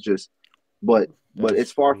saying? But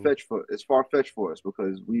it's far-fetched for us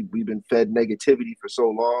because we've been fed negativity for so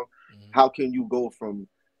long. How can you go from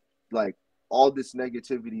like all this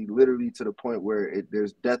negativity literally to the point where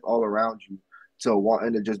there's death all around you to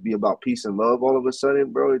wanting to just be about peace and love all of a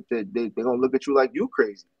sudden, bro? They're gonna look at you like you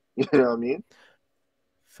crazy. You know what I mean?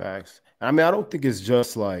 Facts. I mean, I don't think it's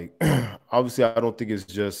just like obviously I don't think it's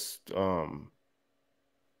just I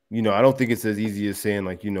don't think it's as easy as saying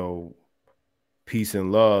like, peace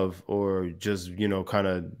and love, or just, kind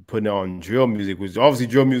of putting it on drill music, which obviously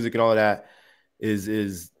drill music and all of that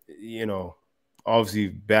is obviously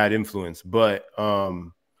bad influence. But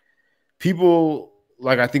people,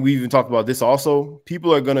 like, I think we even talked about this also,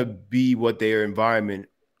 people are going to be what their environment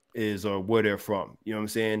is or where they're from. You know what I'm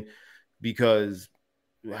saying? Because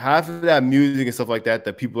half of that music and stuff like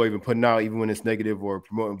that people are even putting out, even when it's negative or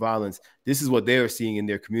promoting violence, this is what they're seeing in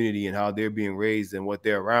their community and how they're being raised and what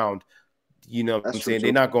they're around. You know what I'm saying?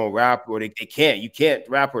 They're not going to rap, or they can't. You can't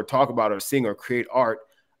rap or talk about or sing or create art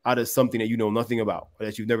out of something that you know nothing about or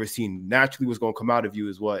that you've never seen. Naturally, what's going to come out of you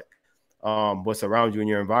is what's around you in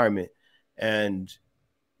your environment. And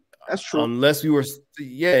that's true. Unless we were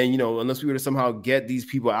to somehow get these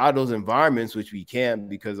people out of those environments, which we can,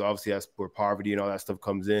 because obviously that's where poverty and all that stuff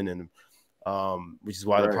comes in, and which is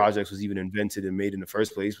why the projects was even invented and made in the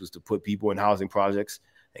first place, was to put people in housing projects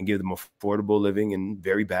and give them affordable living in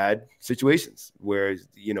very bad situations. Whereas,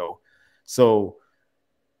 so,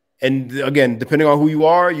 and again, depending on who you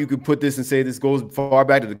are, you could put this and say this goes far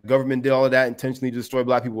back to the government did all of that, intentionally destroy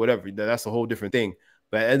Black people, whatever. That's a whole different thing.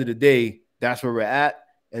 But at the end of the day, that's where we're at.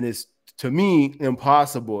 And it's, to me,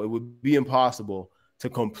 impossible. It would be impossible to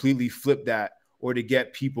completely flip that, or to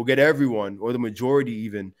get everyone, or the majority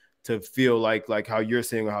even, to feel like how you're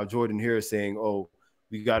saying, or how Jordan here is saying, oh,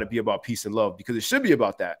 we got to be about peace and love, because it should be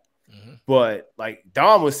about that. But like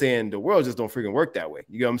Dom was saying, the world just don't freaking work that way.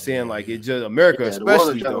 You know what I'm saying? Like, it just, America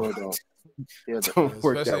especially don't.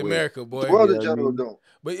 Especially America, boy. The world in general don't.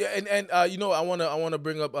 But yeah, and I wanna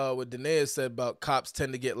bring up what Danae said about cops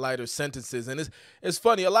tend to get lighter sentences, and it's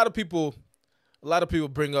funny. A lot of people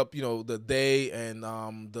bring up the they and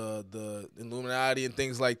the Illuminati and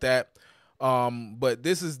things like that. But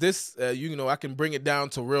I can bring it down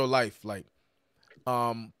to real life, like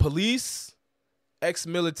police,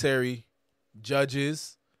 ex-military,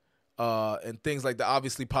 judges, and things like that.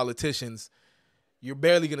 Obviously, politicians, you're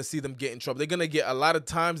barely going to see them get in trouble. They're going to get, a lot of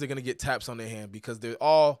times, they're going to get taps on their hand because they're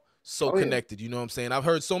all so connected. You know what I'm saying? I've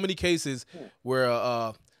heard so many cases where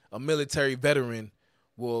a military veteran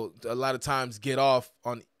will a lot of times get off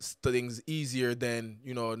on things easier than,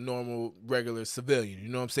 you know, a normal, regular civilian. You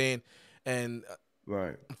know what I'm saying? And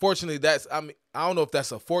right. Unfortunately, I don't know if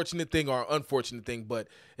that's a fortunate thing or an unfortunate thing, but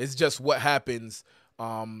it's just what happens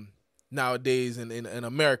nowadays in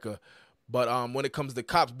America. But when it comes to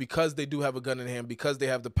cops, because they do have a gun in hand, because they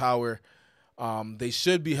have the power, they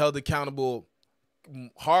should be held accountable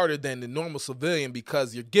harder than the normal civilian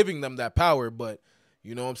because you're giving them that power. But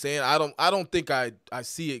you know what I'm saying? I don't think I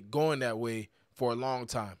see it going that way for a long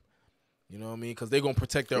time. You know what I mean? Because they're gonna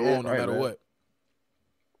protect their own no matter what.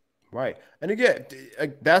 Right. And again,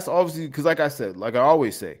 that's obviously because, like I said, like I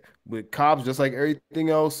always say, with cops, just like everything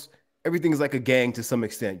else, everything is like a gang to some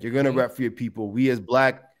extent. You're gonna rep for your people. We as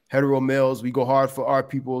Black hetero males, we go hard for our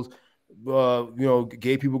peoples. You know,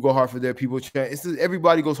 gay people go hard for their people. It's just,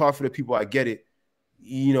 everybody goes hard for their people. I get it.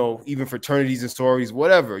 You know, even fraternities and sororities,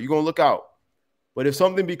 whatever. You're gonna look out. But if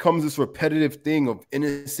something becomes this repetitive thing of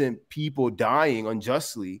innocent people dying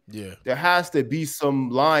unjustly, there has to be some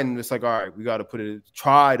line. It's like, all right, we got to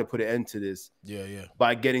try to put an end to this.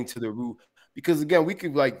 By getting to the root. Because again, we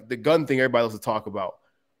could, like the gun thing, everybody loves to talk about.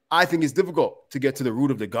 I think it's difficult to get to the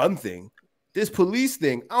root of the gun thing. This police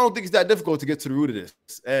thing, I don't think it's that difficult to get to the root of this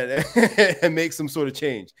and make some sort of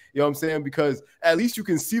change. You know what I'm saying? Because at least you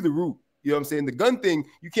can see the root. You know what I'm saying? The gun thing,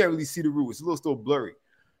 you can't really see the root. It's a little still blurry.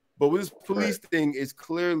 But with this police thing, is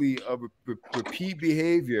clearly a repeat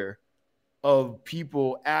behavior of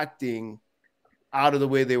people acting out of the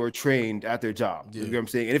way they were trained at their job. You know what I'm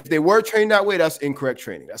saying? And if they were trained that way, that's incorrect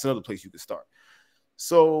training. That's another place you could start.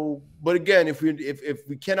 So, but again, if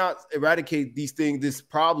we cannot eradicate this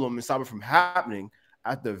problem and stop it from happening,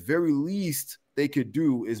 at the very least they could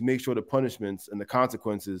do is make sure the punishments and the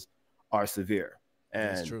consequences are severe.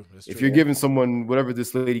 And that's true. If you're giving someone, whatever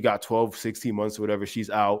this lady got, 12, 16 months or whatever, she's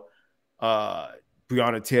out.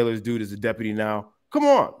 Breonna Taylor's dude is a deputy now. Come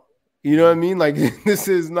on. You know what I mean? Like, this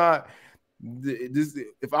is not this.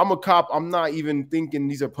 If I'm a cop, I'm not even thinking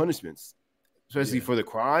these are punishments, especially for the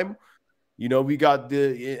crime. You know, we got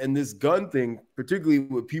this gun thing, particularly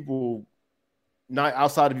with people not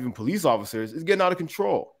outside of even police officers, is getting out of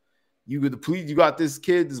control. You got this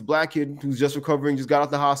kid, this Black kid who's just recovering, just got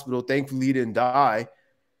out the hospital. Thankfully, he didn't die.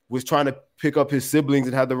 Was trying to pick up his siblings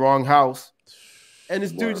and had the wrong house. And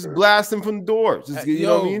this dude just blasts him from the door. You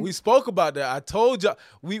know what I mean? We spoke about that. I told you.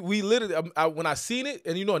 We literally, when I seen it,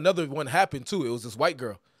 and you know, another one happened too. It was this white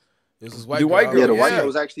girl. It was this white girl. Yeah, the white girl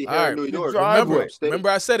was actually here in New York. Remember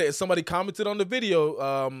I said it. Somebody commented on the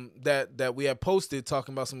video that we had posted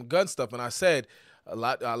talking about some gun stuff, and I said, a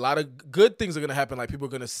lot of good things are going to happen. Like, people are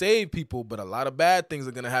going to save people, but a lot of bad things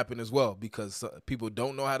are going to happen as well because people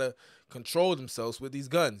don't know how to control themselves with these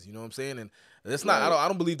guns. You know what I'm saying? And that's not. I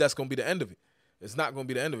don't believe that's going to be the end of it. It's not going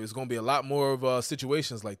to be the end of it. It's going to be a lot more of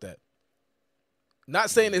situations like that. Not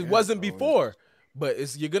saying it wasn't before, but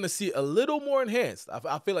you're going to see a little more enhanced.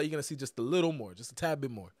 I feel like you're going to see just a little more, just a tad bit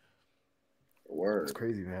more. Word. It's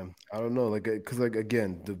crazy, man. I don't know, like, because like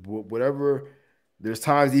again, whatever. There's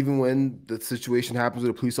times even when the situation happens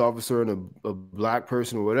with a police officer and a Black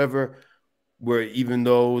person or whatever, where even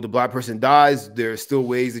though the Black person dies, there are still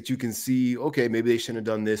ways that you can see, okay, maybe they shouldn't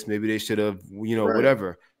have done this. Maybe they should have,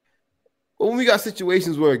 whatever. But when we got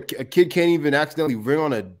situations where a kid can't even accidentally ring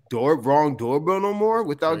on a wrong doorbell no more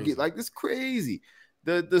without this crazy.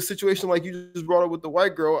 The situation like you just brought up with the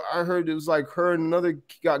white girl, I heard it was like her and another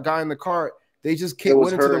guy in the car. They just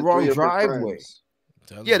went into the wrong driveway.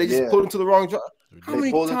 Yeah, they just pulled into the wrong driveway. How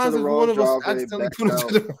many times has one of us accidentally put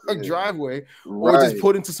into the wrong driveway or just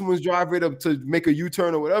put into someone's driveway to make a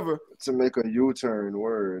U-turn or whatever? To make a U-turn,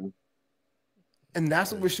 word. And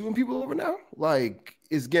that's what we're shooting people over now? Like,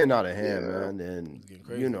 it's getting out of hand, man.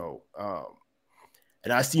 And,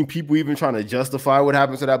 and I've seen people even trying to justify what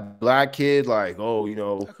happened to that Black kid. Like, how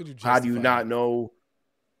do you not know?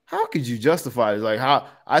 How could you justify it? Like, how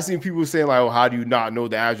I seen people saying, like, how do you not know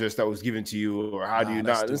the address that was given to you? Or how do you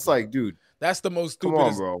not? It's like, dude. That's the most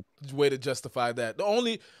stupidest way to justify that. The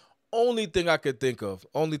only thing I could think of,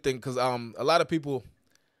 because a lot of people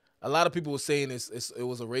were saying it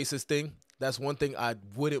was a racist thing. That's one thing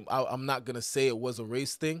I'm not gonna say it was a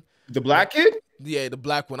race thing. The Black kid? Yeah, the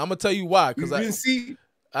Black one. I'm gonna tell you why. Because I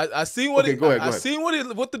seen what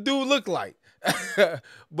what the dude looked like.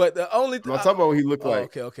 But the only thing I'm talking about what he looked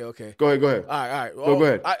like. Okay. Go ahead. All right. Go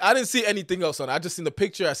ahead. I didn't see anything else on it. I just seen the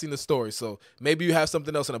picture. I seen the story. So maybe you have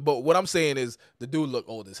something else on it. But what I'm saying is the dude looked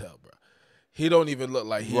old as hell, bro. he don't even look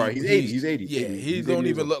like right. He's 80. He's 80. Yeah, 80. he He's don't 80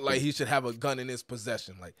 even look like he should have a gun in his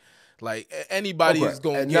possession. Like anybody is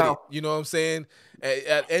gonna get it. You know what I'm saying?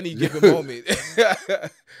 At any given moment.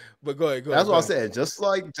 But go ahead. That's what I said. Just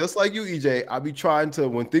like you, EJ, I be trying to,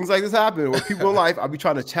 when things like this happen or people in life, I be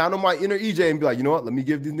trying to channel my inner EJ and be like, you know what? Let me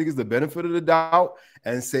give these niggas the benefit of the doubt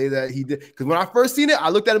and say that he did. Because when I first seen it, I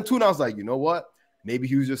looked at him too and I was like, you know what? Maybe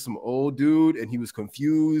he was just some old dude and he was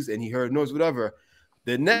confused and he heard noise, whatever.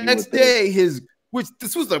 The next day, which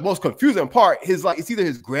this was the most confusing part, it's either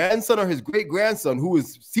his grandson or his great grandson, who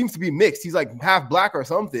seems to be mixed. He's like half black or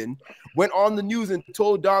something. Went on the news and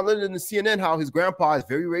told Don Lemon and the CNN how his grandpa is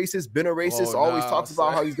very racist, been a racist, always talks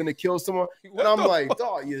about how he's gonna kill someone. And I'm like,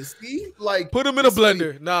 dog, you see, like, put him in a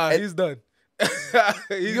blender. He's done.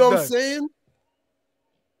 You know what I'm saying?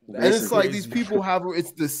 And it's like these people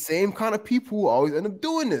it's the same kind of people who always end up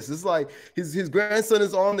doing this. It's like his grandson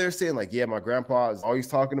is on there saying, like, yeah, my grandpa is always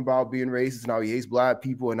talking about being racist and how he hates black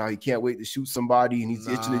people and how he can't wait to shoot somebody and he's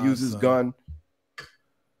itching to use his gun.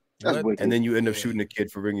 And then you end up shooting a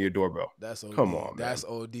kid for ringing your doorbell. That's OD. Come on, man. That's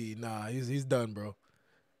OD. Nah, he's done, bro.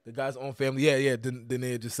 The guy's own family. Yeah.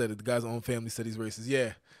 Danae just said it. The guy's own family said he's racist.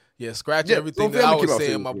 Yeah. Scratch everything that I was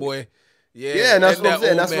saying, my boy. Yeah, and that's what I'm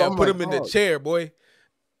saying. That's what I'm put him in the chair, boy.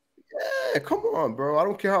 Yeah, come on, bro. I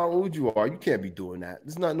don't care how old you are. You can't be doing that.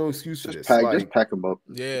 There's not no excuse for this. Just pack him up.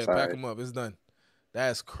 Yeah, pack him up. It's done.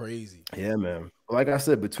 That's crazy. Yeah, man. Like I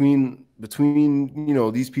said, between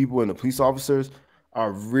these people and the police officers, I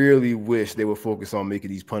really wish they would focus on making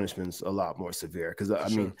these punishments a lot more severe. Because I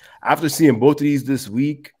mean, after seeing both of these this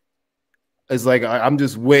week, it's like I'm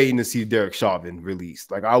just waiting to see Derek Chauvin released.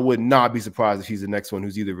 Like, I would not be surprised if he's the next one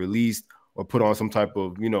who's either released or put on some type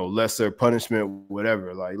of, lesser punishment,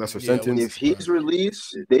 whatever, like lesser sentence. If he's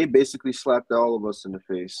released, they basically slapped all of us in the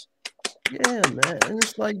face. Yeah, man. And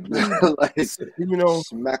it's like,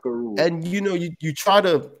 smackaroo. And you try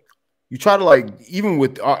to like, even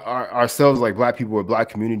with ourselves, like black people or black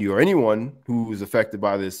community or anyone who is affected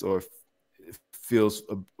by this or feels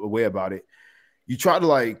a way about it, you try to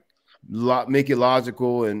like make it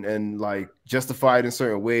logical and like justify it in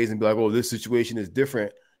certain ways and be like, oh, this situation is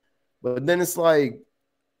different. But then it's like,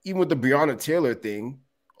 even with the Breonna Taylor thing,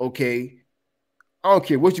 okay, I don't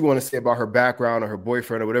care what you want to say about her background or her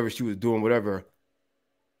boyfriend or whatever she was doing, whatever.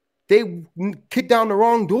 They kicked down the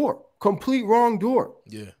wrong door, complete wrong door.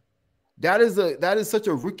 Yeah, that is such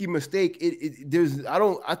a rookie mistake. You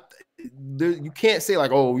can't say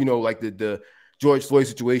like, oh, like the George Floyd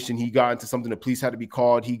situation, he got into something, the police had to be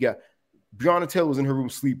called. Breonna Taylor was in her room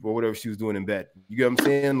asleep or whatever she was doing in bed. You get what I'm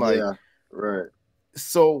saying? Like, yeah, right.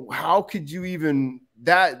 So how could you even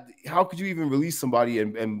release somebody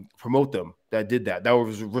and promote them that did that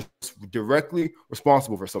was directly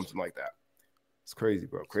responsible for something like that? It's crazy,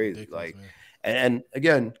 bro. Crazy. Like, and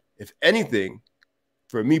again, if anything,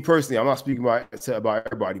 for me personally, I'm not speaking about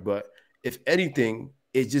everybody, but if anything,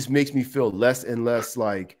 it just makes me feel less and less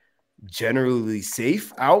like generally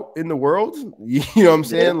safe out in the world. You know what I'm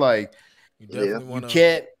saying? Like, you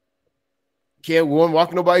can't walk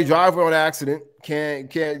in nobody's driveway on accident.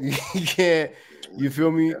 Can't you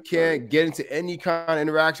feel me? Can't get into any kind of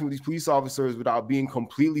interaction with these police officers without being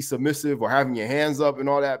completely submissive or having your hands up and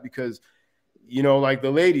all that, because like the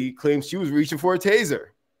lady claims she was reaching for a taser.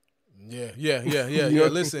 Yeah.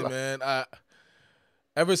 Listen, man,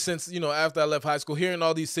 ever since after I left high school, hearing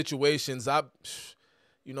all these situations, what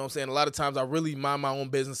I'm saying, a lot of times I really mind my own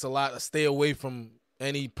business a lot. I stay away from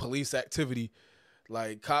any police activity.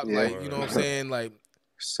 Like cop, like what I'm saying, like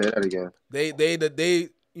say that again. They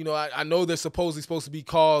I know they're supposed to be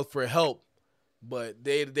called for help, but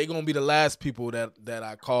they gonna be the last people that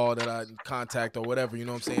I call, that I contact or whatever. You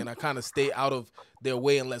know what I'm saying? I kind of stay out of their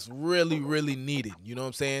way unless really, really needed. You know what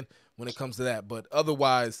I'm saying? When it comes to that, but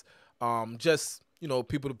otherwise, just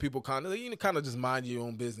people to people kind of just mind your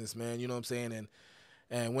own business, man. You know what I'm saying?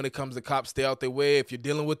 And when it comes to cops, stay out their way. If you're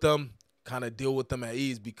dealing with them, kind of deal with them at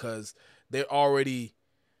ease, because they're already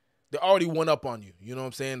one up on you. You know what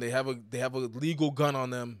I'm saying? They have a legal gun on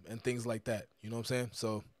them and things like that. You know what I'm saying?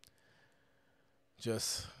 So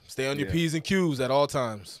just stay on your P's and Q's at all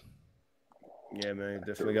times. Yeah, man,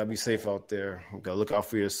 definitely gotta be safe out there. You gotta look out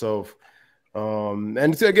for yourself. And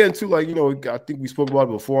again, too, like, I think we spoke about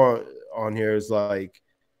it before on here, is like,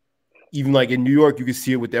 even like in New York, you can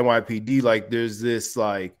see it with the NYPD. Like, there's this,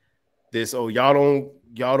 oh, y'all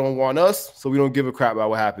don't want us, so we don't give a crap about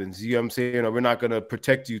what happens. You know what I'm saying? Or we're not going to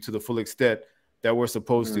protect you to the full extent that we're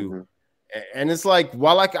supposed to. And it's like,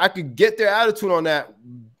 while I could get their attitude on that,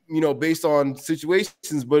 based on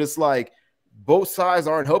situations, but it's like both sides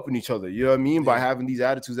aren't helping each other. You know what I mean? By having these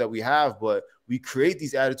attitudes that we have, but we create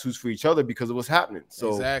these attitudes for each other because of what's happening. So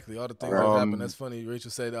exactly, all the things that happen. That's funny. Rachel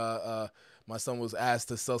said, my son was asked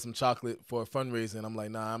to sell some chocolate for a fundraiser. I'm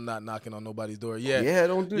like, nah, I'm not knocking on nobody's door. Yeah,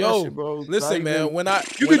 don't do that shit, bro. Listen, man,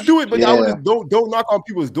 you can do it, but I would just don't knock on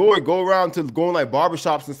people's door. Go around to going like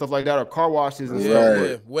barbershops and stuff like that, or car washes and stuff.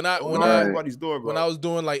 Yeah. When I was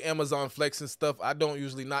doing like Amazon Flex and stuff, I don't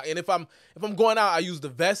usually knock. And if I'm going out, I use the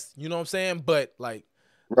vest. You know what I'm saying? But like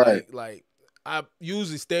I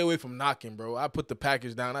usually stay away from knocking, bro. I put the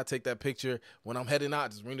package down. I take that picture. When I'm heading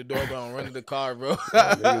out, just ring the doorbell and run to the car, bro.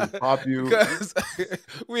 Pop you. Because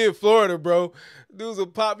we in Florida, bro. Dudes will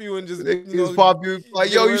pop you and just, pop you.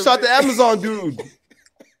 Like, yo, you shot the Amazon dude.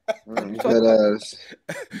 You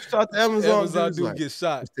shot the Amazon dude get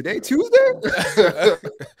shot. Today Tuesday?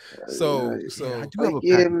 So I do have a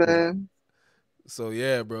package, man. So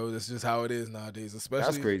yeah, bro, that's just how it is nowadays. Especially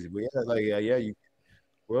that's crazy. But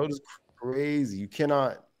world is crazy. You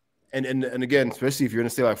cannot, and again, especially if you're in a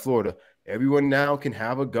state like Florida, everyone now can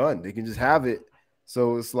have a gun. They can just have it.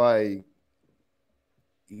 So it's like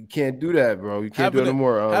you can't do that, bro. You can't do it no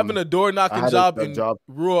more. Having a door knocking job in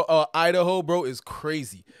rural Idaho, bro, is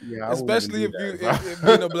crazy. Yeah, especially if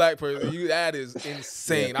being a black person, that is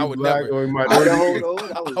insane. I would never.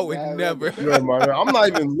 I would never. I'm not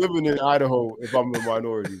even living in Idaho if I'm a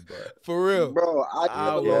minority, but for real, bro. I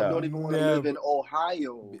don't even want to live in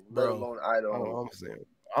Ohio, let alone Idaho. I'm saying.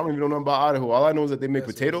 I don't even know nothing about Idaho. All I know is that they make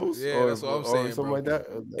potatoes, that's what I'm saying, something bro. like that.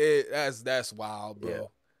 That's wild, bro. Yeah.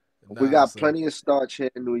 We got plenty of starch here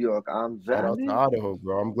in New York. I'm shout out to Idaho,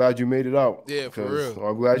 bro. I'm glad you made it out. Yeah, for real.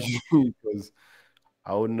 I'm glad you, because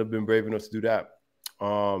I wouldn't have been brave enough to do that.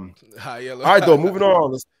 All right, though. Moving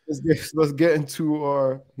on. Let's get into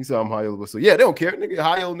our. He said I'm high yellow, so yeah, they don't care, nigga.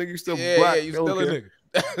 High yellow, nigga, you still black. Yeah, you still a nigga.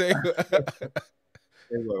 They're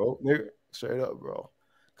like, oh, nigga, straight up, bro.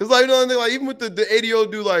 Because like, like even with the 80-year-old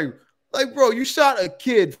dude, like, bro, you shot a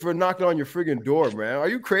kid for knocking on your friggin' door, man. Are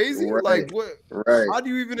you crazy? Right. Like, what? Right. How do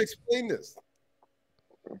you even explain this?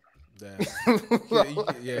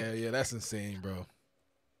 Yeah, that's insane, bro.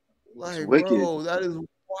 Like, bro, that is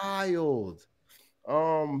wild.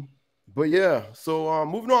 But yeah, so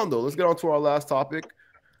moving on though. Let's get on to our last topic.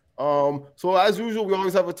 So as usual, we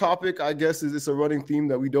always have a topic. I guess it's a running theme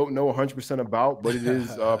that we don't know 100% about, but it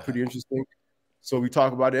is pretty interesting. So we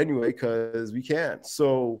talk about it anyway because we can.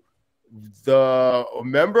 So a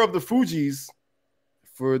member of the Fugees,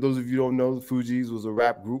 for those of you who don't know, the Fugees was a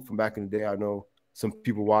rap group from back in the day. I know some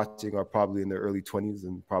people watching are probably in their early 20s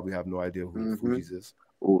and probably have no idea who the Fugees is.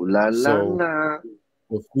 Ooh, la, la, la.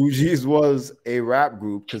 The Fugees was a rap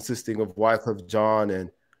group consisting of Wyclef Jean and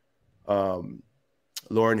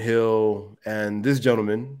Lauryn Hill and this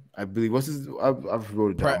gentleman, I believe, what's his? I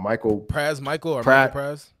wrote it down. Praz Michaels.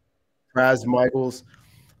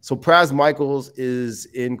 So Praz Michaels is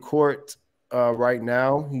in court right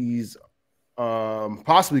now. He's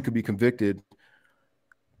possibly could be convicted.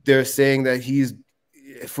 They're saying that he's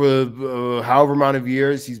for however amount of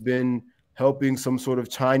years he's been helping some sort of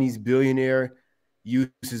Chinese billionaire use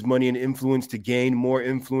his money and influence to gain more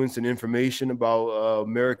influence and information about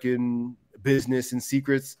American business and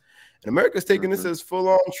secrets. And America's taking this as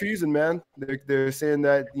full-on treason, man. They're saying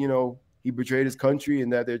that, he betrayed his country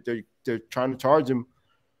and that they're trying to charge him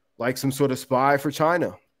like some sort of spy for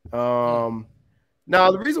China. Now,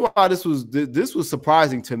 the reason why this was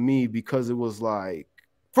surprising to me because it was like,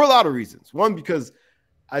 for a lot of reasons. One, because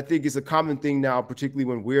I think it's a common thing now, particularly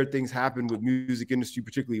when weird things happen with music industry,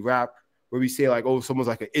 particularly rap, where we say like, oh, someone's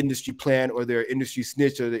like an industry plant or they're an industry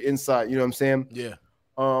snitch or the inside, you know what I'm saying? Yeah.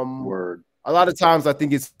 Word. A lot of times I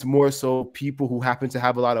think it's more so people who happen to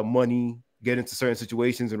have a lot of money get into certain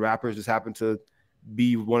situations, and rappers just happen to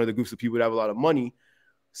be one of the groups of people that have a lot of money.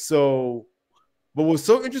 So, but what's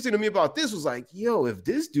so interesting to me about this was like, yo, if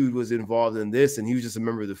this dude was involved in this and he was just a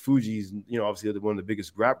member of the Fugees, obviously one of the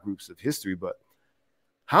biggest rap groups of history, but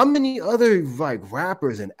how many other like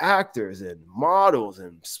rappers and actors and models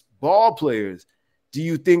and ball players do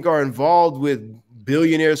you think are involved with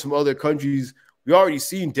billionaires from other countries? We already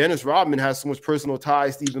seen Dennis Rodman has so much personal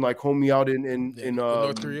ties to even like homie out in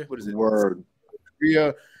North Korea. What is it? Word.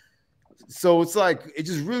 Korea. So it's like it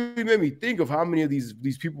just really made me think of how many of these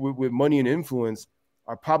people with money and influence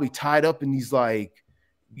are probably tied up in these like,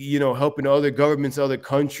 helping other governments, other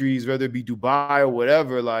countries, whether it be Dubai or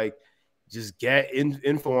whatever, like just get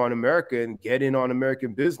info on America and get in on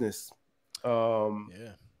American business.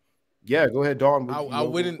 Yeah, go ahead, Dawn. I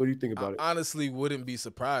wouldn't. What do you think about it? Honestly, wouldn't be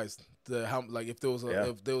surprised how like if there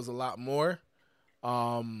was a lot more,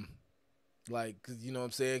 like, 'cause you know what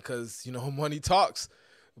I'm saying, because money talks.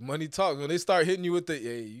 Money talk. When they start hitting you with the,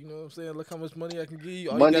 hey, you know what I'm saying? Look how much money I can give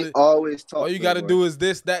you. Money always talks. All you got to do is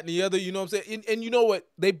this, that, and the other. You know what I'm saying? And you know what?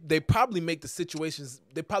 They probably make the situations,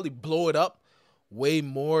 they probably blow it up way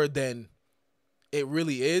more than it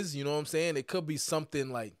really is. You know what I'm saying? It could be something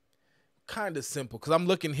like kind of simple. Because I'm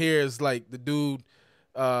looking here as like the dude,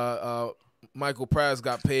 Michael Praz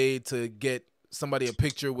got paid to get somebody a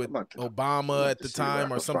picture with Obama at the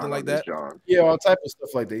time or something like that. Yeah, all type of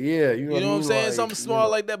stuff like that. Yeah, you know what I'm saying? Like, something small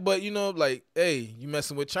like that. But, you know, like, hey, you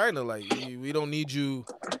messing with China. Like, we don't need you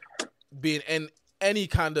being in any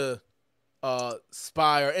kind of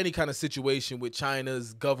spy or any kind of situation with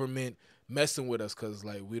China's government messing with us because,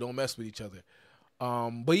 like, we don't mess with each other.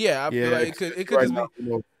 But, yeah, I feel like it could just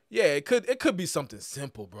be – yeah, it could be something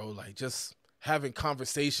simple, bro. Like, just having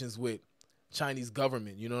conversations with Chinese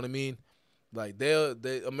government. You know what I mean? Like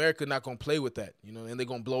America not gonna play with that, you know, and they're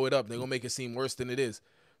gonna blow it up. They're gonna make it seem worse than it is.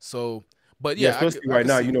 So, but yeah, especially right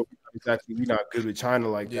now, you know, exactly, we're not good with China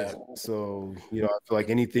like that. So, you know, I feel like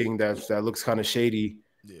anything that looks kind of shady,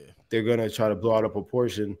 they're gonna try to blow out a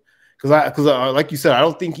proportion. Because like you said, I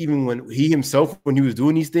don't think even when he was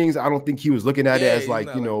doing these things, I don't think he was looking at it as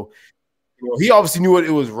like, you know, he obviously knew it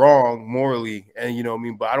was wrong morally, and you know what I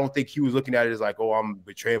mean. But I don't think he was looking at it as like, oh, I'm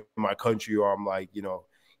betraying my country, or I'm like, you know.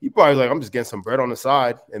 He probably like, I'm just getting some bread on the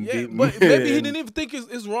side. And but maybe he didn't even think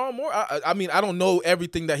it's wrong more. I mean, I don't know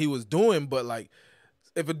everything that he was doing, but like,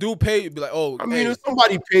 if a dude paid, you'd be like, oh. I mean, if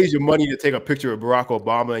somebody pays your money to take a picture of Barack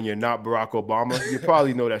Obama and you're not Barack Obama, you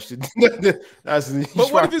probably know that shit.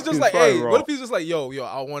 But what if he's just like, hey, wrong. What if he's just like, yo,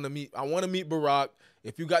 I want to meet Barack.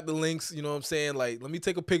 If you got the links, you know what I'm saying? Like, let me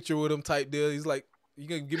take a picture with him type deal. He's like, you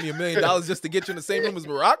gonna give me $1 million just to get you in the same room as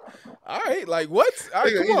Barack? All right, like what? All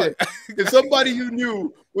right, come on. If somebody you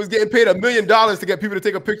knew was getting paid $1 million to get people to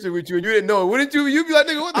take a picture with you and you didn't know it, wouldn't you? You'd be like,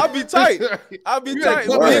 nigga, what I'll be tight. I'll be tight.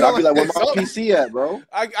 I'll be like, where my PC at, bro?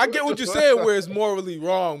 I get what you're saying, where it's morally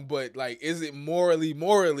wrong, but like, is it morally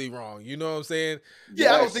wrong? You know what I'm saying?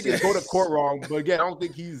 Yeah, I don't think it's go to court wrong, but again, I don't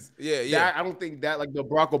think he's I don't think that like the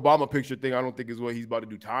Barack Obama picture thing, I don't think is what he's about to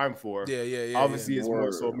do time for. Yeah. Obviously, it's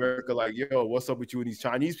more so America, like, yo, what's up with you and these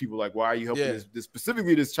Chinese people? Like, why are you helping this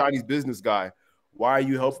specifically this Chinese business guy? Why are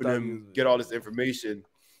you helping him get all this information?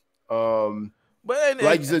 But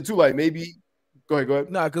like you said too, like maybe go ahead.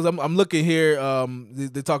 Nah, because I'm looking here.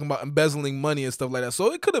 They're talking about embezzling money and stuff like that. So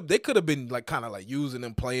they could have been like kind of like using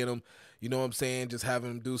them, playing them. You know what I'm saying? Just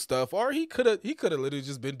having him do stuff, or he could have literally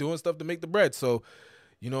just been doing stuff to make the bread. So,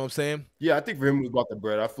 you know what I'm saying? Yeah, I think for him it was about the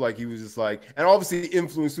bread. I feel like he was just like, and obviously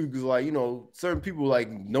influence too, because like, you know, certain people like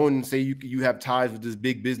knowing, say you have ties with this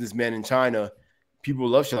big businessman in China. People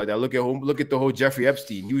love shit like that. Look at the whole Jeffrey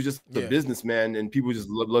Epstein. He was just a businessman, and people just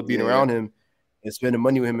love being around him and spending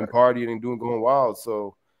money with him and partying and going wild.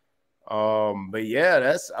 So, but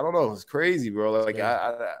yeah, I don't know. It's crazy, bro. Like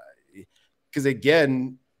because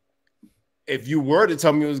again, if you were to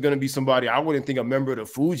tell me it was going to be somebody, I wouldn't think a member of the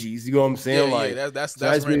Fugees. You know what I'm saying? That's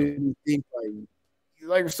random.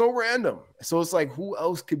 Like so random. So it's like, who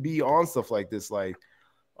else could be on stuff like this? Like,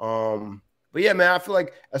 but yeah, man, I feel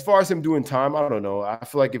like as far as him doing time, I don't know. I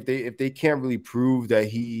feel like if they can't really prove that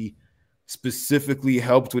he specifically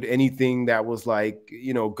helped with anything that was like,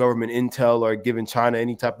 you know, government intel or giving China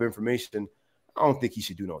any type of information, I don't think he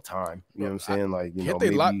should do no time. You know what I'm saying? Like, you know,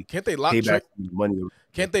 can't they lock money?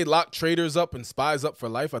 Can't they lock traders up and spies up for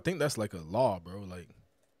life? I think that's like a law, bro. Like,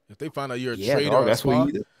 if they find out you're a trader, or that's what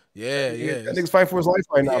he did. Yeah. That nigga's fighting for his life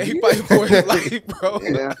right now. Yeah, he fighting for his life, bro.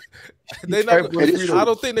 Yeah. I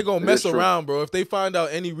don't think they're gonna mess around, bro. If they find out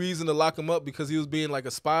any reason to lock him up because he was being like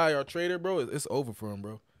a spy or a traitor, bro, it's over for him,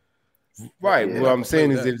 bro. Right. Yeah, what I'm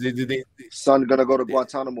saying is, if they son gonna go to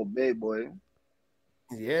Guantanamo Bay, boy.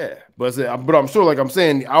 Yeah, but I'm sure, like I'm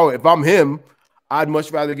saying, if I'm him, I'd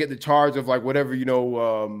much rather get the charge of like whatever, you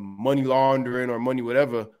know, money laundering or money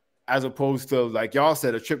whatever, as opposed to, like y'all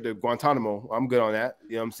said, a trip to Guantanamo. I'm good on that.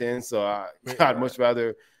 You know what I'm saying? So I'd much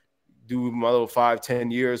rather do my little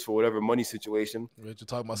 5-10 years for whatever money situation. What you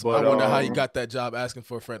talking about? I wonder how you got that job asking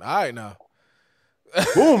for a friend. All right, now.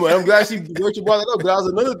 Boom! I'm glad you brought that up. But that was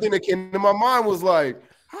another thing that came to my mind was like,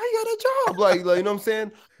 how you got a job? Like you know what I'm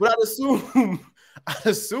saying? But I'd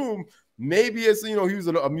assume maybe it's, you know, he was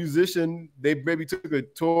a musician. They maybe took a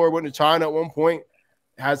tour, went to China at one point,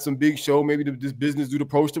 had some big show. Maybe this business dude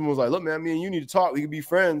approached him and was like, look, man, me and you need to talk. We can be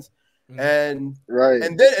friends. And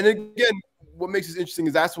again, what makes this interesting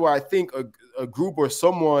is that's where I think a group or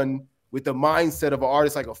someone with the mindset of an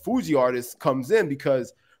artist like a Fuji artist comes in,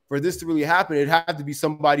 because for this to really happen, it had to be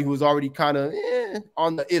somebody who was already kind of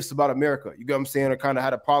on the ifs about America. You get what I'm saying? Or kind of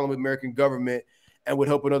had a problem with American government and would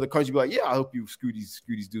help another country be like, yeah, I hope you screw these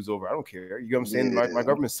dudes over. I don't care. You know what I'm saying? Yeah. My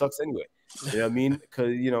government sucks anyway. You know what I mean?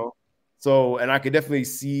 Because, so, and I could definitely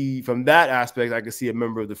see from that aspect, I could see a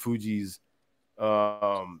member of the Fugees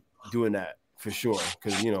doing that for sure.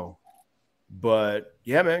 Because, but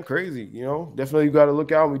yeah, man, crazy. Definitely you got to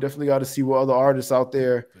look out. We definitely got to see what other artists out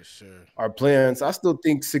there for sure are playing. So I still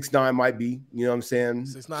think 6ix9ine might be. You know what I'm saying?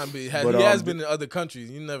 6ix9ine he has been in other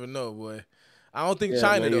countries. You never know, boy. I don't think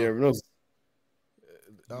China man, though. You never know.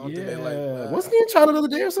 I don't think they like. Wasn't he in China the other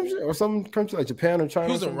day or some shit, or some country like Japan or China?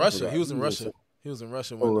 He was in Russia. He was in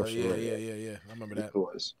Russia. When, Russia, yeah. I remember that.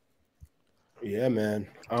 Yeah, man.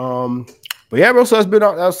 But yeah, bro. So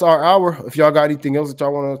that's our hour. If y'all got anything else that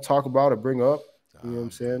y'all want to talk about or bring up, you know what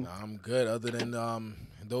I'm saying? I'm good. Other than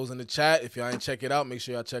those in the chat, if y'all ain't check it out, make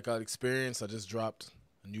sure y'all check out Experience. I just dropped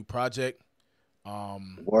a new project.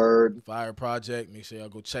 Word Fire project. Make sure y'all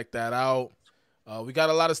go check that out. We got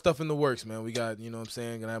a lot of stuff in the works, man. We got, what I'm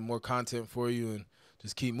saying, gonna have more content for you and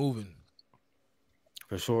just keep moving.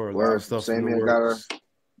 For sure. A lot of stuff in the works.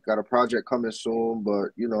 Got a project coming soon, but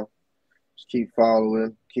just keep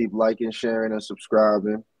following, keep liking, sharing, and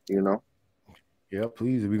subscribing, Yeah,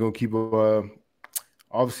 please. We're gonna keep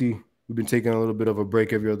obviously we've been taking a little bit of a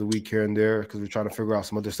break every other week here and there because we're trying to figure out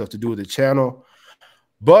some other stuff to do with the channel.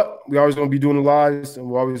 But we always going to be doing the lives, and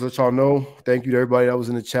we'll always let y'all know. Thank you to everybody that was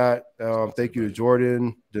in the chat. Thank you to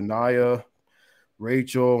Jordan, Denaya,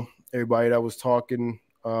 Rachel, everybody that was talking.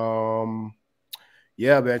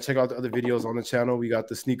 Yeah, man, check out the other videos on the channel. We got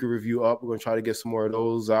the sneaker review up. We're going to try to get some more of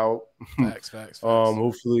those out. Facts.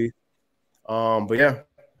 Hopefully. But yeah,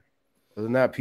 other than that,